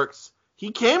Burks.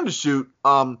 He came to shoot.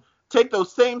 Take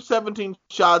those same 17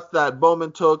 shots that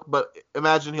Bowman took, but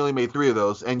imagine he only made 3 of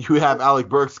those, and you have Alec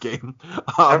Burks' game.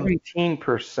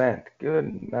 17%.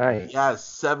 Good night. Yeah,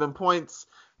 7 points,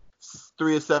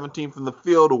 3 of 17 from the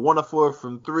field, 1 of 4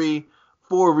 from 3,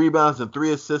 4 rebounds and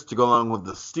 3 assists to go along with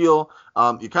the steal.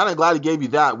 You're kind of glad he gave you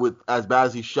that with as bad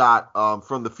as he shot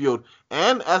from the field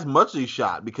and as much as he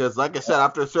shot, because like I said,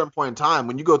 after a certain point in time,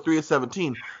 when you go 3 of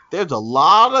 17, there's a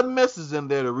lot of misses in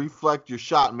there to reflect your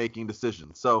shot making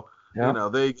decisions. So,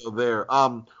 there you go there.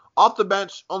 Off the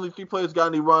bench, only 3 players got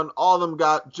any run. All of them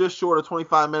got just short of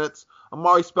 25 minutes.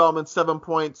 Amari Spellman, 7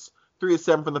 points, 3 of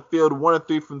 7 from the field, 1 of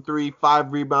 3 from 3,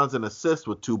 5 rebounds and assists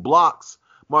with 2 blocks.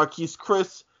 Marquise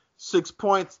Chris, 6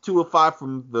 points, 2 of 5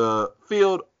 from the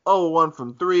field, 0 of 1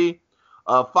 from 3,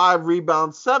 5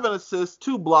 rebounds, 7 assists,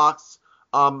 2 blocks.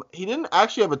 He didn't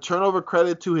actually have a turnover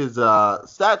credit to his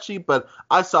stat sheet, but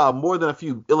I saw more than a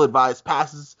few ill-advised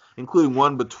passes, including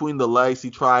one between the legs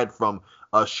he tried from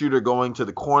a shooter going to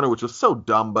the corner, which was so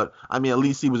dumb, but I mean, at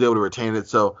least he was able to retain it.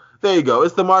 So there you go.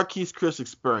 It's the Marquise Chris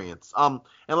experience. And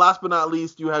last but not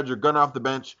least, you had your gunner off the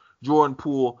bench, Jordan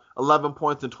Poole, 11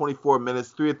 points in 24 minutes,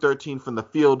 3 of 13 from the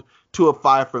field, 2 of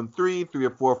 5 from 3, 3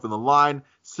 of 4 from the line,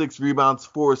 6 rebounds,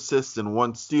 4 assists, and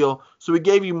 1 steal. So we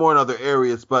gave you more in other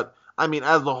areas, but I mean,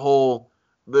 as a whole,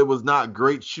 there was not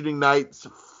great shooting nights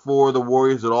for the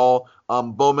Warriors at all.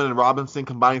 Bowman and Robinson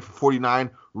combining for 49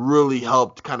 really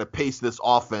helped kind of pace this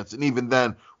offense. And even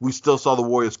then, we still saw the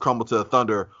Warriors crumble to the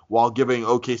Thunder while giving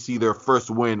OKC their first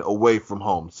win away from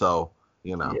home. So,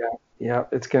 Yeah,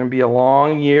 it's going to be a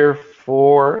long year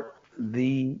for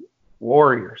the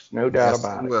Warriors, no doubt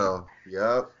about it. Well,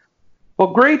 yeah.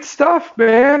 Well, great stuff,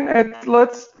 man. And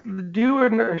let's do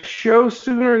a show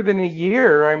sooner than a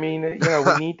year. I mean,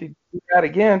 we need to do that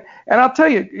again. And I'll tell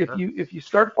you, if you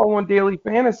start following Daily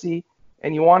Fantasy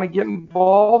and you want to get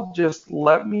involved, just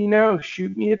let me know.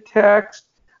 Shoot me a text.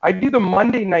 I do the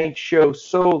Monday night show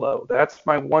solo. That's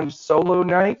my one solo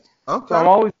night. Okay. So I'm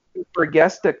always looking for a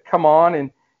guest to come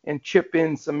on and chip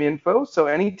in some info. So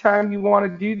anytime you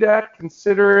want to do that,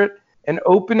 consider it an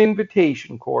open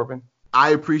invitation, Corbin.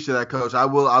 I appreciate that, Coach. I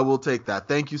will take that.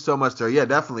 Thank you so much, sir. Yeah,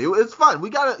 definitely. It's fun. We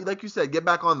gotta, like you said, get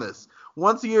back on this.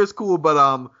 Once a year is cool,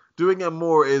 but doing it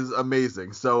more is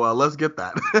amazing. So let's get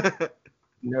that.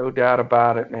 No doubt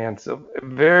about it, man. So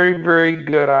very, very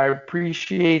good. I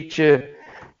appreciate you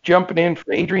jumping in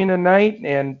for Adrian tonight,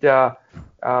 and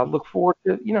look forward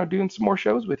to doing some more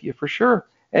shows with you for sure.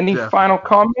 Any final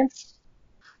comments?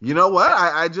 You know what?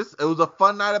 It was a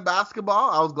fun night of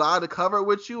basketball. I was glad to cover it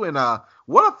with you, and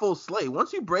what a full slate.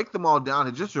 Once you break them all down,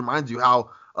 it just reminds you how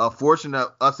fortunate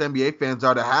us NBA fans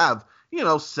are to have,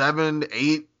 7,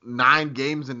 8, 9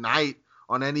 games a night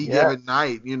on any given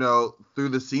night, through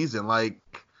the season. Like,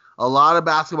 a lot of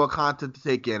basketball content to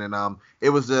take in, and it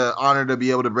was an honor to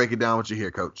be able to break it down with you here,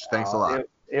 Coach. Thanks a lot.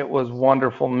 It was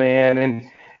wonderful,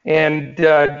 man. And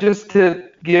just to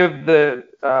give the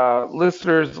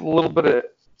listeners a little bit of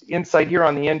insight here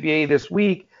on the NBA this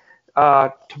week,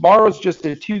 tomorrow's just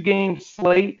a 2-game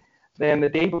slate. Then the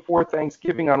day before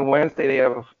Thanksgiving on Wednesday, they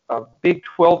have a big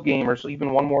 12-gamer, so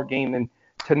even one more game than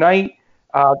tonight.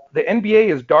 The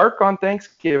NBA is dark on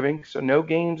Thanksgiving, so no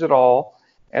games at all.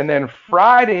 And then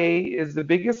Friday is the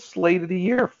biggest slate of the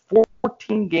year,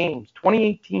 14 games.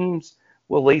 28 teams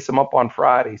will lace them up on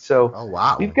Friday.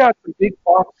 So we've got some big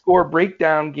box score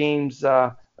breakdown games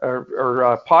or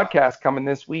podcasts coming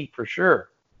this week for sure.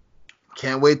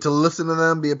 Can't wait to listen to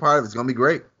them, be a part of it. It's going to be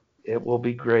great. It will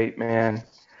be great, man.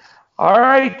 All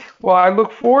right. Well, I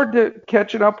look forward to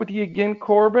catching up with you again,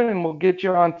 Corbin, and we'll get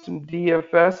you on some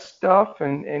DFS stuff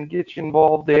and get you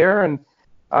involved there. And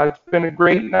it's been a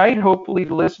great night. Hopefully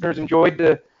the listeners enjoyed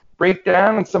the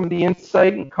breakdown and some of the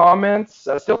insight and comments.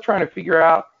 Still trying to figure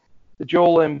out the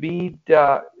Joel Embiid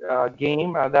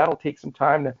game. That'll take some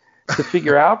time to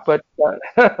figure out, but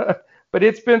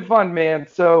it's been fun, man.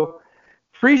 So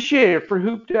appreciate it for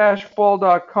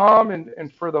hoop-ball.com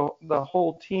and for the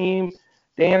whole team,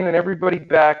 Dan and everybody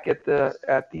back at the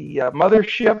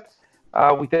mothership.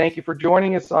 We thank you for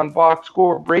joining us on Box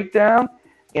Score Breakdown,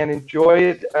 and enjoy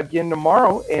it again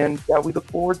tomorrow. And we look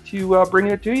forward to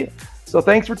bringing it to you. So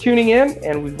thanks for tuning in,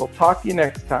 and we will talk to you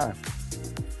next time.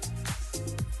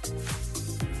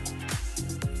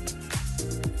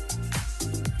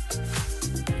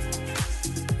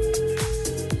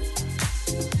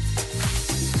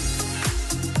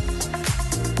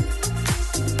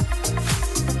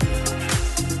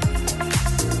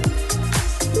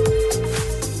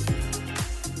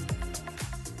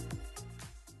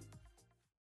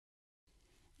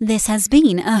 This has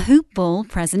been a Hoop Ball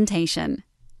presentation.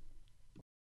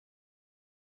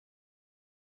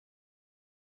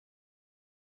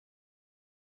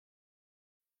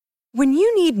 When you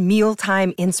need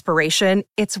mealtime inspiration,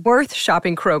 it's worth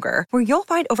shopping Kroger, where you'll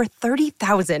find over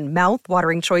 30,000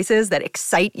 mouth-watering choices that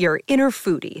excite your inner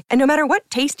foodie. And no matter what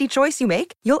tasty choice you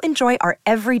make, you'll enjoy our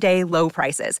everyday low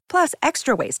prices, plus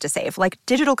extra ways to save, like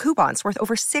digital coupons worth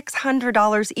over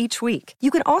 $600 each week. You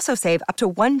can also save up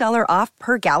to $1 off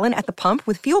per gallon at the pump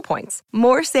with fuel points.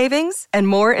 More savings and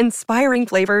more inspiring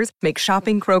flavors make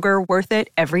shopping Kroger worth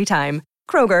it every time.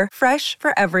 Kroger, fresh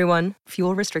for everyone.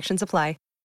 Fuel restrictions apply.